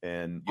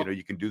 And,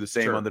 you can do the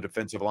same on the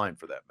defensive line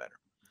for that matter.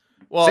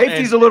 Well,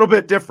 safety's a little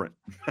bit different.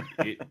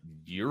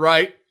 You're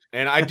right.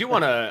 And I do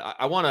want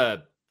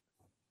to,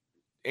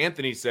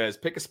 Anthony says,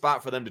 pick a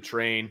spot for them to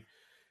train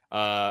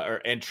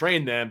and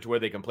train them to where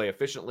they can play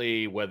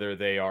efficiently, whether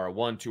they are a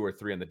 1, 2, or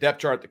 3 on the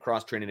depth chart. The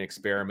cross-training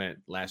experiment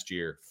last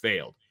year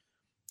failed.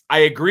 I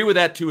agree with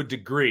that to a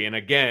degree. And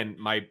again,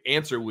 my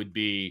answer would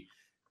be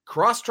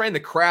cross-train the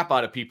crap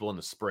out of people in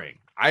the spring.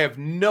 I have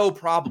no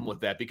problem with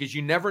that because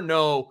you never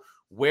know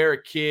where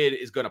a kid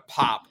is going to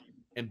pop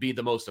and be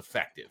the most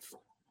effective.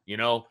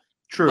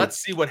 True. Let's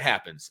see what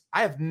happens.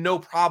 I have no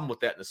problem with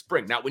that in the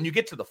spring. Now, when you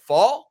get to the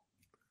fall,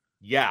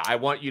 I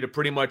want you to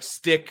pretty much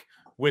stick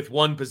with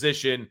one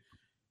position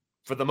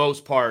for the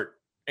most part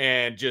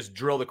and just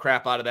drill the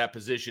crap out of that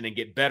position and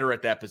get better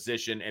at that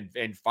position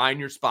and find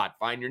your spot,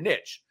 find your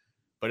niche.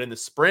 But in the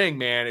spring,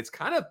 man, it's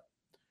kind of,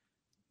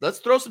 let's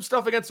throw some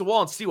stuff against the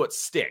wall and see what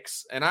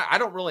sticks. And I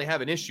don't really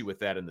have an issue with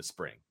that in the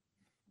spring.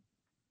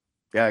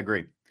 Yeah, I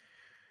agree.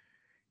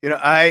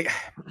 I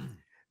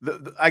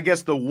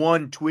guess the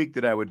one tweak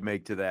that I would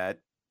make to that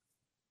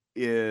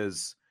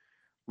is,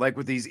 like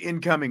with these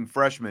incoming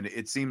freshmen,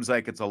 it seems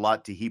like it's a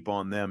lot to heap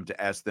on them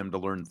to ask them to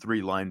learn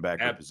 3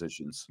 linebacker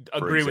positions.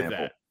 Agree with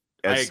that.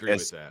 I agree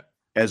with that.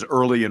 As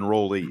early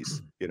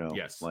enrollees,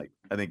 Yes. Like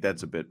I think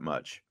that's a bit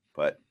much,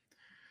 but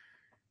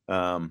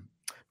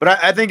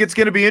I think it's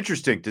going to be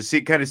interesting to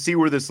see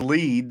where this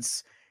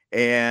leads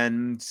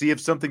and see if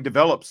something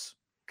develops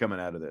coming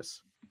out of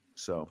this.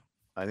 So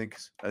I think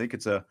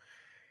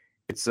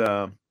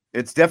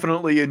it's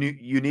definitely a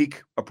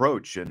unique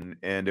approach, and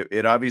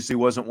it obviously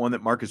wasn't one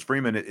that Marcus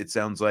Freeman, it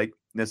sounds like,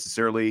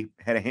 necessarily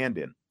had a hand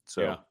in.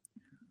 So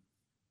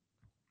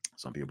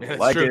some people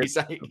like true. it.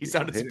 He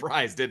sounded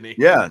surprised, didn't he?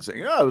 Yeah,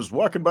 saying, I was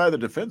walking by the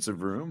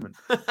defensive room,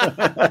 and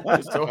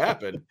it so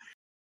happened.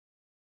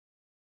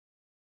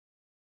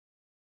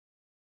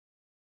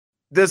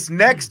 This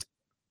next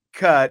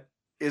cut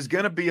is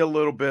going to be a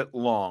little bit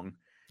long.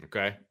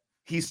 Okay.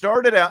 He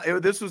started out,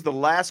 this was the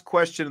last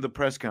question of the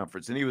press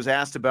conference, and he was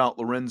asked about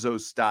Lorenzo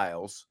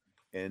Styles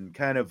and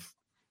kind of,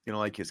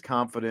 like his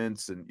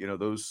confidence and,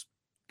 those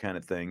kind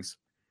of things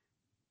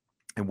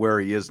and where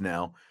he is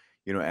now,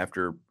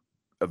 after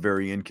a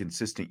very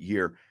inconsistent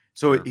year.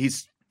 So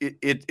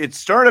it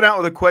started out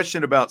with a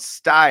question about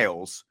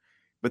Styles,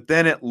 but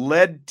then it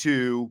led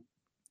to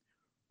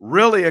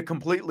really a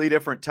completely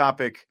different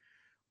topic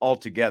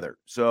altogether.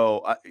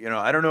 So,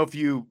 I don't know if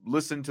you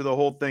listened to the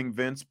whole thing,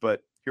 Vince,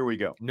 but here we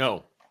go.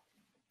 No.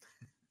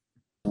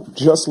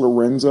 Just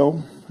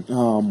Lorenzo.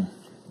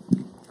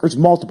 There's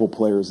multiple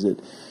players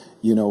that,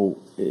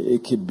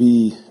 it could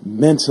be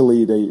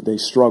mentally they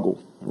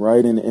struggle,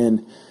 right?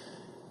 And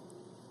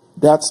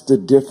that's the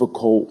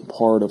difficult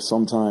part of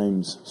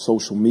sometimes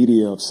social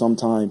media, of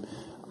sometimes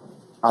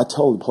I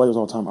tell the players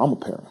all the time, I'm a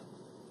parent.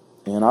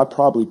 And I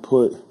probably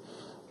put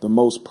the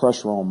most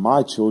pressure on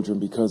my children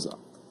because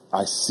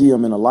I see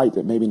them in a light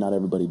that maybe not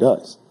everybody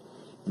does,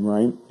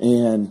 right?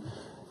 And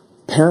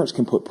parents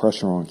can put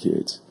pressure on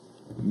kids.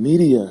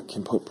 Media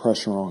can put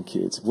pressure on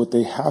kids. What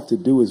they have to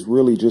do is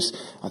really just,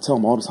 I tell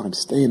them all the time,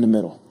 stay in the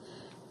middle,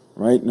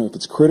 right? And if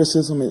it's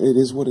criticism, it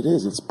is what it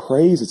is. It's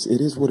praise, it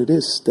is what it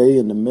is. Stay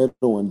in the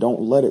middle and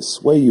don't let it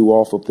sway you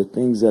off of the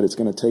things that it's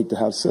going to take to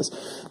have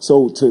success.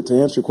 So to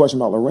answer your question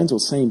about Lorenzo,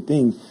 same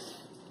thing.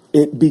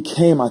 It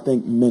became, I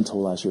think,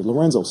 mental last year.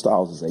 Lorenzo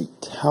Styles is a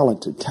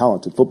talented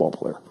football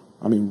player.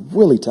 I mean,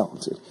 really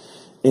talented.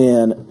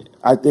 And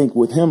I think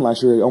with him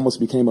last year, it almost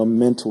became a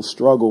mental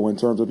struggle in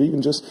terms of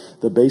even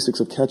just the basics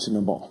of catching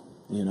the ball,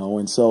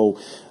 And so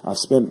I've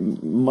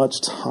spent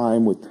much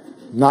time with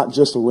not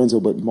just Lorenzo,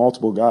 but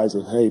multiple guys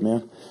of, hey,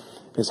 man,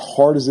 as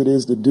hard as it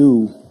is to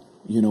do,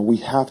 we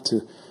have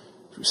to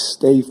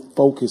stay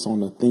focused on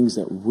the things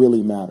that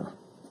really matter.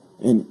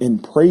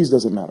 And praise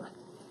doesn't matter.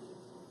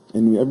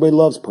 And everybody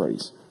loves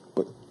praise,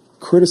 but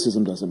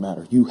criticism doesn't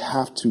matter. You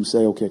have to say,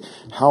 okay,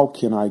 how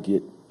can I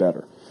get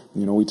better?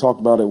 We talked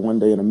about it one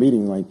day in a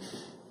meeting, like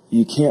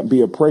you can't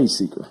be a praise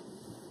seeker,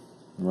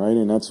 right?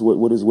 And that's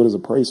what is a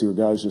praise seeker? A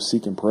guy is just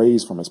seeking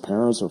praise from his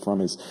parents or from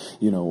his,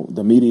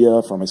 the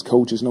media, from his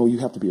coaches. No, you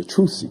have to be a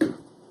truth seeker.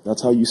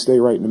 That's how you stay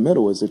right in the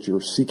middle, is that you're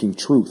seeking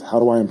truth. How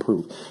do I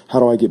improve? How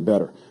do I get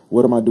better?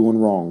 What am I doing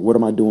wrong? What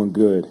am I doing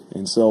good?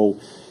 And so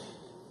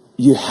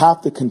you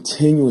have to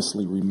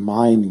continuously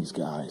remind these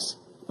guys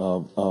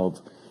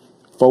of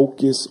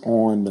focus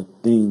on the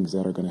things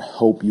that are going to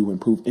help you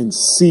improve and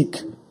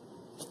seek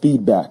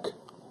feedback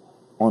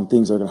on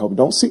things that are going to help you.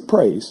 Don't seek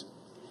praise.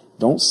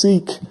 Don't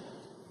seek,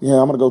 I'm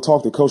going to go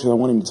talk to the coach and I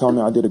want him to tell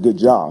me I did a good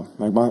job.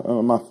 Like my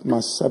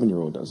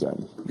 7-year-old does that,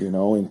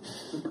 and,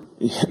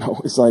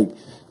 it's like,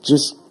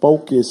 just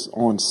focus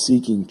on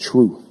seeking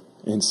truth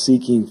and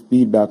seeking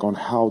feedback on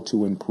how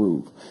to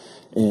improve.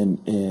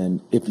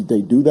 And if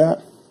they do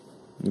that,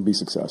 they'll be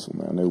successful,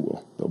 man. They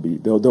will.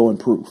 They'll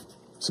improve.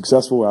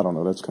 Successful, I don't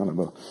know. That's kind of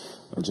a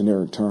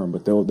generic term,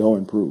 but they'll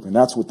improve. And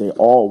that's what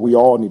we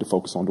all need to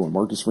focus on doing.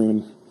 Marcus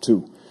Freeman,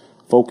 too.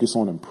 Focus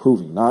on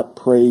improving, not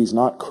praise,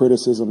 not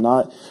criticism,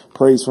 not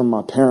praise from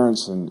my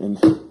parents. And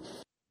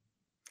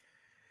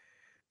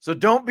So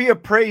don't be a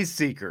praise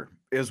seeker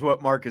is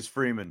what Marcus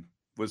Freeman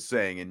was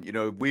saying.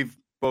 And, we've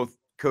both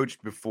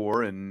coached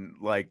before, and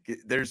like,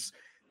 there's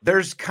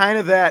kind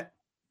of that,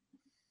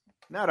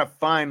 not a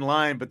fine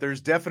line, but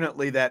there's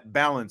definitely that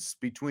balance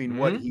between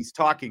what he's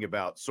talking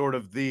about. Sort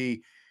of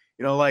the,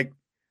 like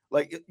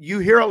you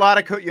hear a lot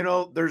of,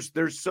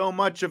 there's so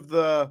much of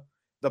the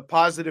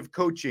positive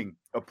coaching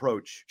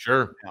approach.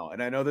 Sure. Now,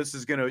 and I know this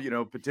is going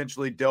to,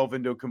 potentially delve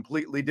into a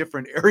completely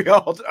different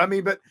area.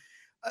 But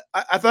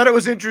I thought it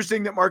was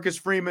interesting that Marcus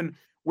Freeman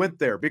went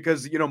there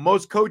because,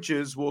 most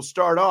coaches will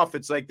start off,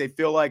 it's like they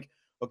feel like,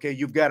 okay,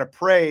 you've got to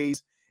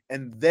praise,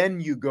 and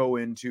then you go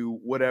into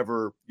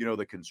whatever,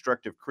 the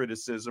constructive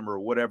criticism or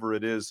whatever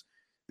it is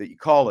that you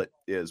call it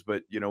is.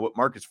 But, what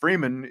Marcus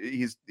Freeman,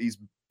 he's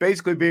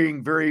basically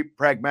being very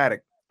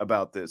pragmatic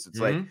about this. It's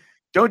like,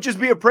 don't just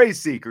be a praise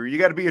seeker. You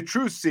got to be a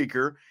truth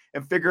seeker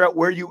and figure out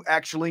where you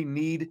actually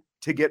need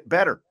to get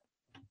better.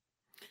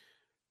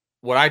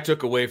 What I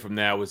took away from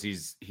that was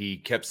he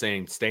kept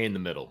saying, stay in the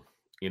middle,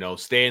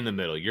 stay in the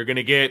middle. You're going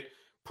to get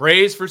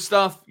praise for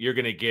stuff. You're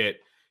going to get,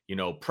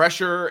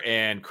 pressure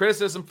and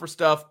criticism for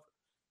stuff.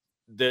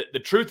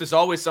 The truth is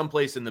always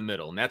someplace in the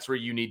middle, and that's where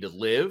you need to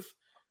live.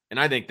 And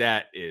I think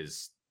that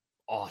is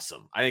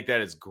awesome. I think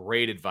that is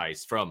great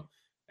advice from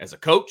as a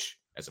coach,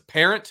 as a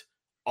parent,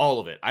 all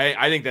of it.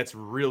 I think that's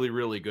really,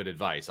 really good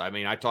advice. I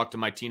mean, I talk to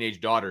my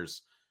teenage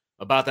daughters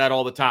about that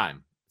all the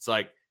time. It's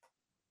like,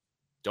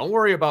 don't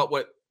worry about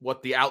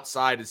what the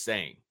outside is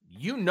saying.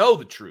 You know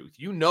the truth.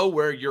 You know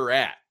where you're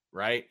at,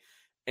 right?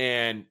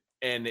 And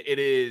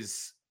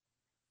it's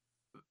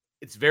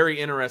very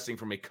interesting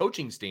from a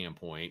coaching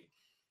standpoint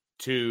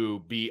to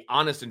be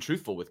honest and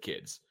truthful with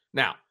kids.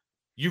 Now,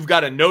 you've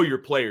got to know your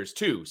players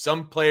too.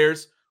 Some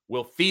players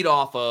will feed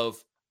off of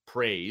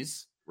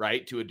praise,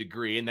 right, to a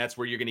degree, and that's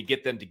where you're going to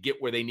get them to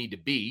get where they need to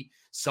be.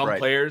 Some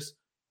players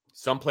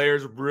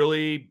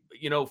really,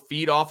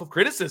 feed off of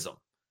criticism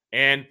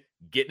and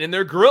getting in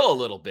their grill a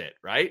little bit,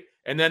 right?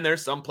 And then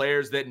there's some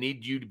players that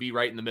need you to be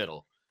right in the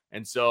middle.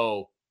 And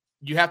so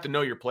you have to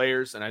know your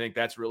players, and I think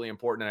that's really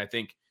important. And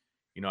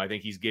I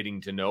think he's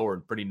getting to know or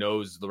pretty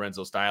knows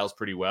Lorenzo Styles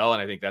pretty well.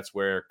 And I think that's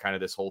where kind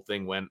of this whole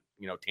thing went,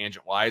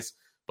 tangent wise.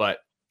 But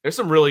there's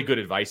some really good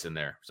advice in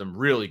there. Some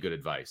really good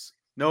advice.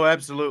 No,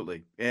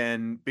 absolutely.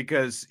 And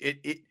because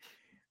you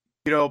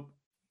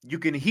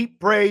can heap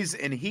praise.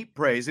 And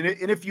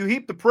if you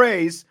heap the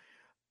praise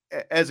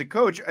as a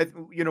coach,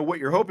 what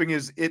you're hoping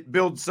is it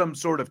builds some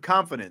sort of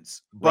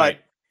confidence. Right.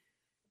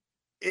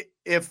 But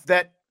if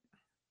that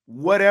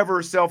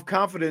whatever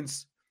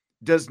self-confidence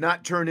does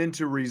not turn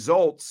into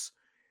results,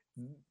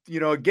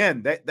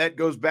 again, that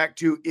goes back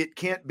to, it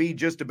can't be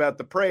just about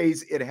the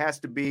praise. It has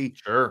to be,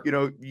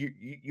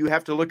 you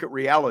have to look at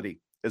reality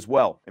as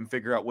well and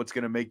figure out what's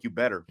going to make you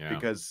better,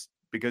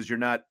 because you're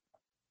not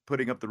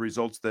putting up the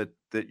results that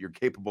you're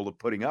capable of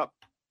putting up,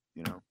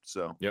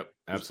 so. Yep,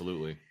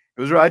 absolutely.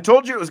 It was, I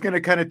told you it was going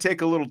to kind of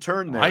take a little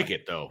turn there. I like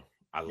it though.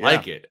 I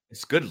like it.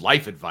 It's good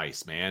life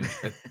advice, man.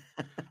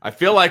 I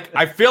feel like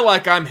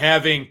I'm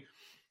having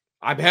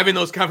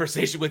those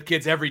conversations with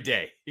kids every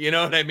day. You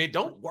know what I mean?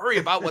 Don't worry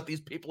about what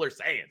these people are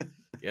saying.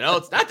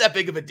 It's not that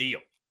big of a deal.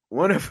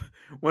 One of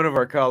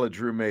our college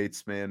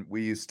roommates, man,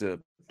 we used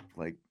to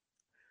like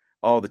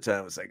all the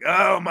time. It's like,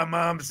 oh, my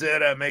mom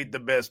said I made the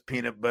best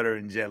peanut butter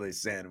and jelly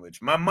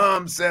sandwich. My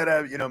mom said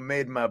I,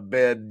 made my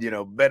bed,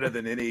 better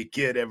than any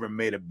kid ever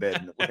made a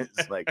bed.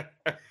 It's like,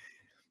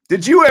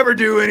 Did you ever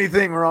do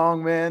anything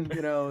wrong, man?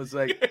 You know, it's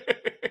like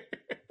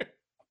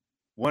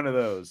one of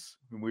those.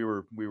 We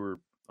were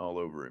all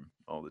over him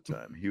all the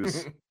time. He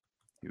was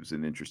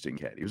an interesting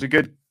cat. He was a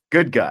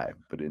good guy,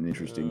 but an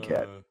interesting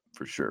cat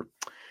for sure.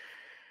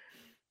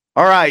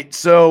 All right,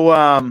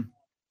 so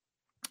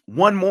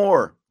one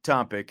more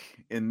topic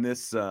in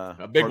this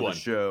a big part one of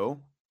the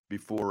show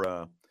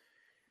before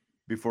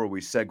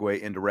we segue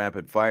into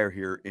rapid fire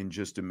here in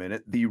just a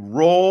minute. The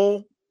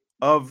role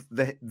of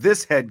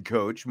this head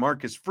coach,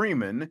 Marcus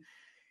Freeman,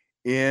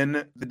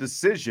 in the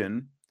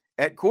decision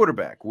at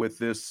quarterback with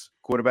this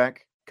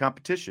quarterback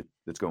competition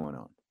that's going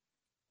on.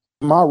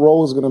 My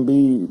role is going to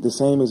be the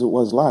same as it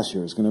was last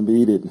year. It's going to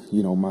be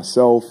that,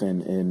 myself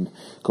and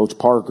Coach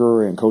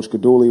Parker and Coach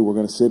Gaduli, we're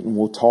going to sit and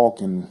we'll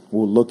talk and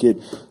we'll look at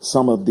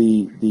some of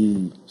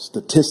the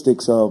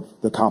statistics of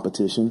the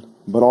competition.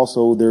 But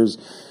also there's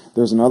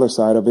another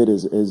side of it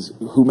is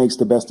who makes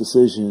the best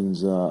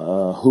decisions,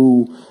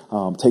 who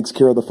takes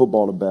care of the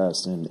football the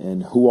best,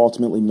 and who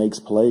ultimately makes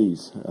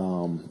plays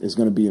is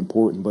going to be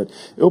important. But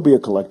it'll be a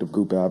collective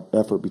group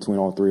effort between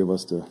all three of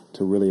us to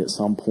really at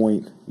some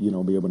point,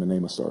 be able to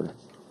name a starter.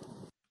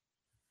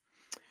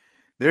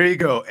 There you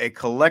go. A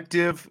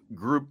collective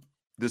group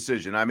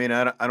decision. I mean,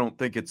 I don't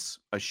think it's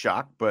a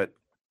shock, but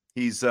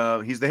he's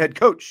the head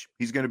coach.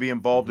 He's going to be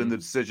involved in the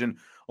decision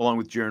along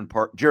with Jared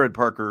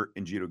Parker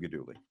and Gito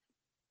Gaduli.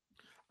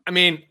 I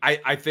mean,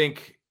 I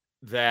think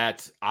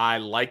that I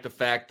like the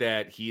fact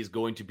that he's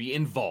going to be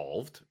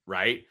involved,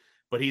 right?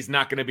 But he's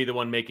not going to be the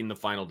one making the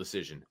final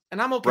decision.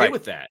 And I'm okay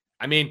with that.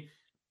 I mean,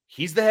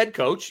 he's the head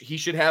coach. He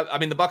should have,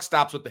 the buck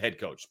stops with the head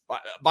coach.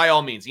 By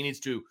all means, he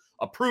needs to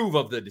approve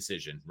of the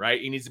decision, right?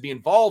 He needs to be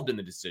involved in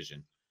the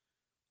decision.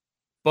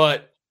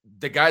 But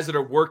the guys that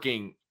are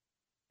working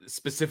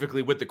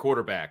specifically with the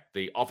quarterback,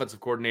 the offensive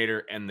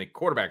coordinator and the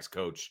quarterback's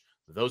coach,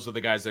 those are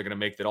the guys that are going to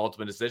make that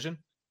ultimate decision.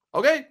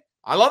 Okay.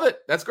 I love it.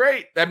 That's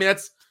great. I mean,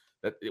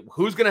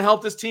 who's going to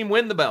help this team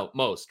win the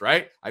most,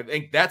 right? I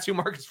think that's who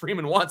Marcus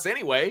Freeman wants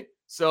anyway.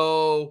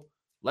 So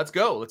let's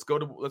go. Let's go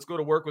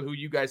to work with who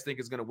you guys think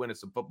is going to win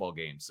us some football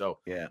games. So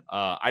yeah,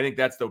 I think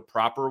that's the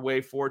proper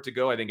way for it to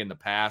go. I think in the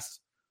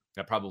past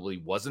that probably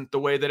wasn't the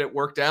way that it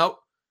worked out,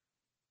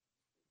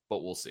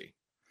 but we'll see.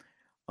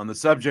 On the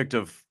subject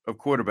of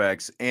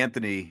quarterbacks,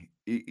 Anthony,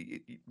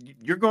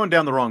 you're going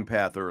down the wrong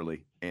path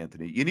early,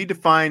 Anthony. You need to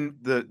find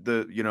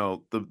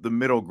the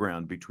middle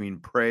ground between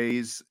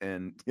praise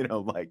and,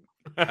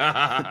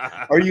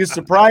 are you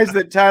surprised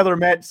that Tyler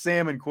matched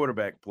Sam in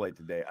quarterback play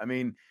today? I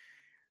mean,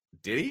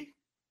 did he?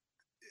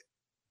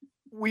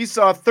 We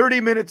saw 30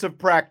 minutes of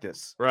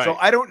practice. Right. So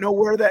I don't know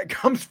where that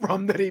comes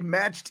from that he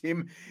matched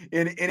him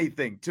in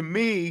anything. To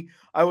me,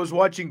 I was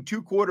watching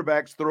two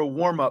quarterbacks throw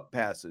warm-up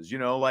passes,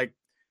 like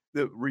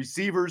the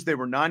receivers, they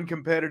were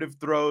non-competitive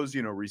throws,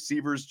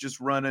 receivers just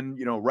running,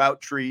 route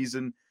trees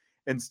and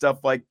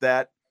stuff like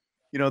that.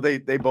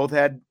 They both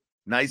had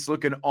nice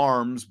looking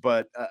arms,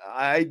 but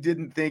I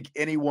didn't think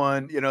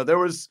anyone, there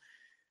was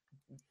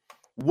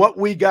what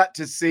we got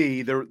to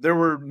see. There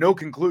were no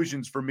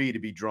conclusions for me to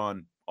be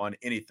drawn on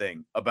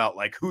anything about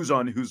like who's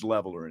on whose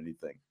level or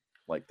anything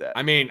like that.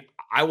 I mean,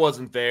 I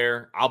wasn't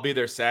there. I'll be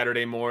there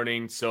Saturday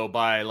morning. So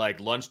by like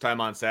lunchtime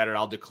on Saturday,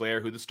 I'll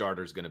declare who the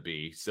starter is going to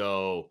be.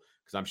 So,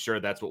 because I'm sure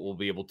that's what we'll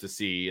be able to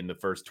see in the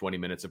first 20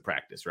 minutes of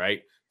practice,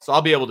 right? So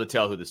I'll be able to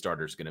tell who the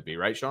starter is going to be,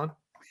 right, Sean?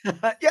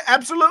 Yeah,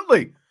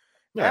 absolutely.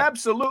 Yeah.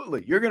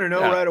 Absolutely. You're going to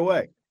know right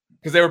away.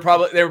 Because they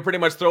were pretty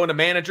much throwing to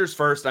managers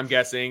first, I'm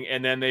guessing,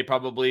 and then they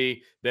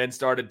probably then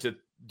started to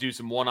do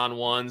some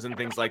one-on-ones and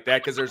things like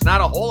that, because there's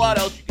not a whole lot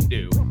else you can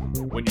do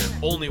when you're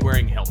only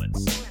wearing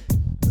helmets.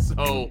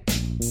 So,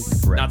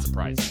 not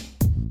surprising.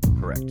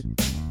 Correct.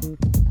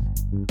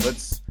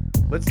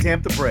 Let's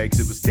tamp the brakes.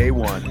 It was day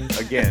one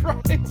again.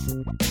 Right.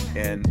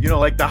 And,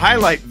 like the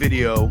highlight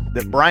video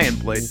that Brian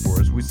played for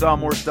us, we saw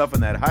more stuff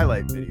in that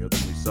highlight video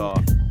than we saw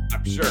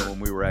I'm sure when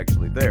we were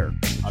actually there.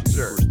 I'm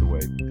sure. Of course, the way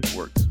it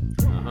works.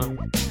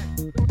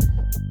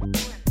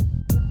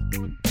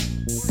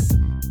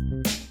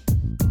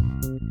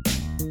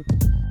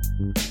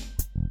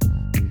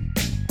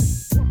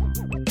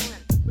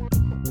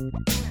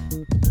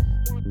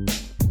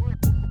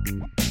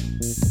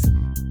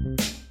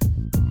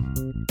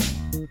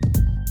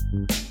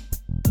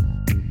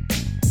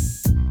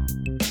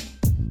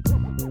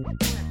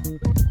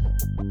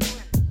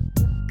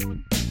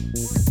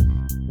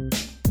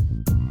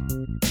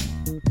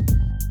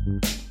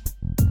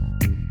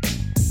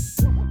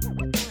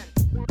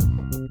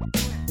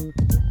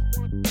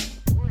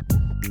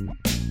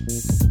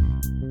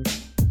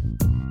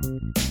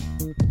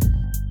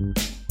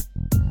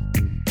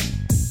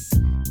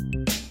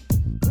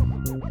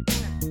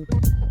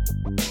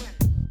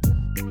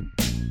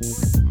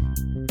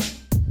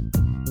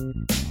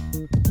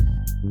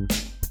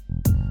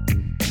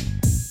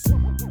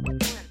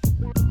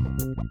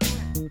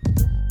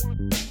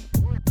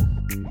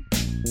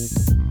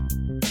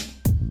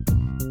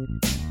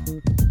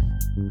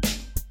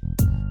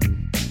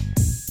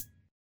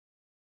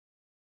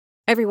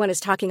 Everyone is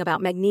talking about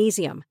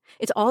magnesium.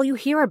 It's all you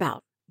hear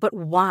about. But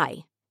why?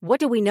 What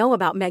do we know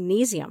about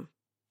magnesium?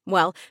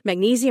 Well,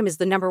 magnesium is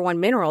the number one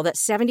mineral that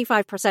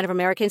 75% of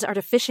Americans are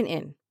deficient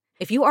in.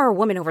 If you are a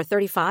woman over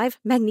 35,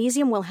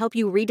 magnesium will help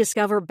you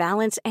rediscover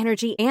balance,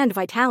 energy, and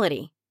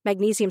vitality.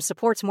 Magnesium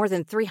supports more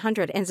than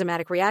 300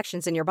 enzymatic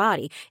reactions in your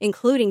body,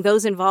 including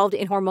those involved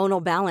in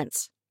hormonal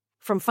balance.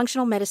 From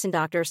functional medicine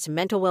doctors to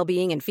mental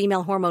well-being and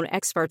female hormone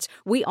experts,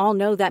 we all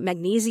know that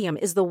magnesium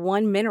is the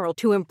one mineral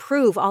to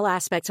improve all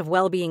aspects of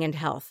well-being and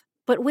health.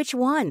 But which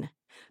one?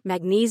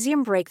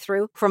 Magnesium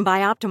Breakthrough from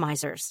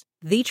Bioptimizers,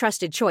 the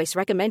trusted choice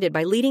recommended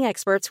by leading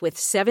experts with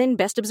 7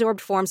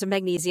 best-absorbed forms of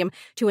magnesium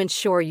to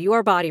ensure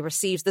your body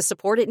receives the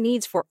support it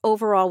needs for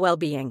overall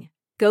well-being.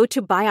 Go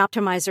to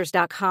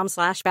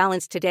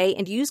bioptimizers.com/balance today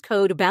and use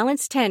code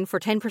BALANCE10 for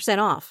 10%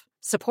 off.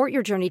 Support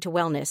your journey to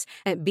wellness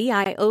at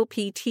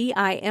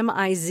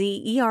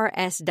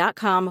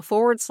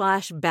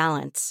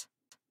bioptimizers.com/balance.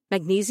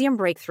 Magnesium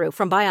Breakthrough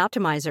from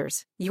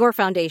Bioptimizers, your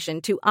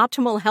foundation to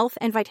optimal health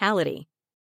and vitality.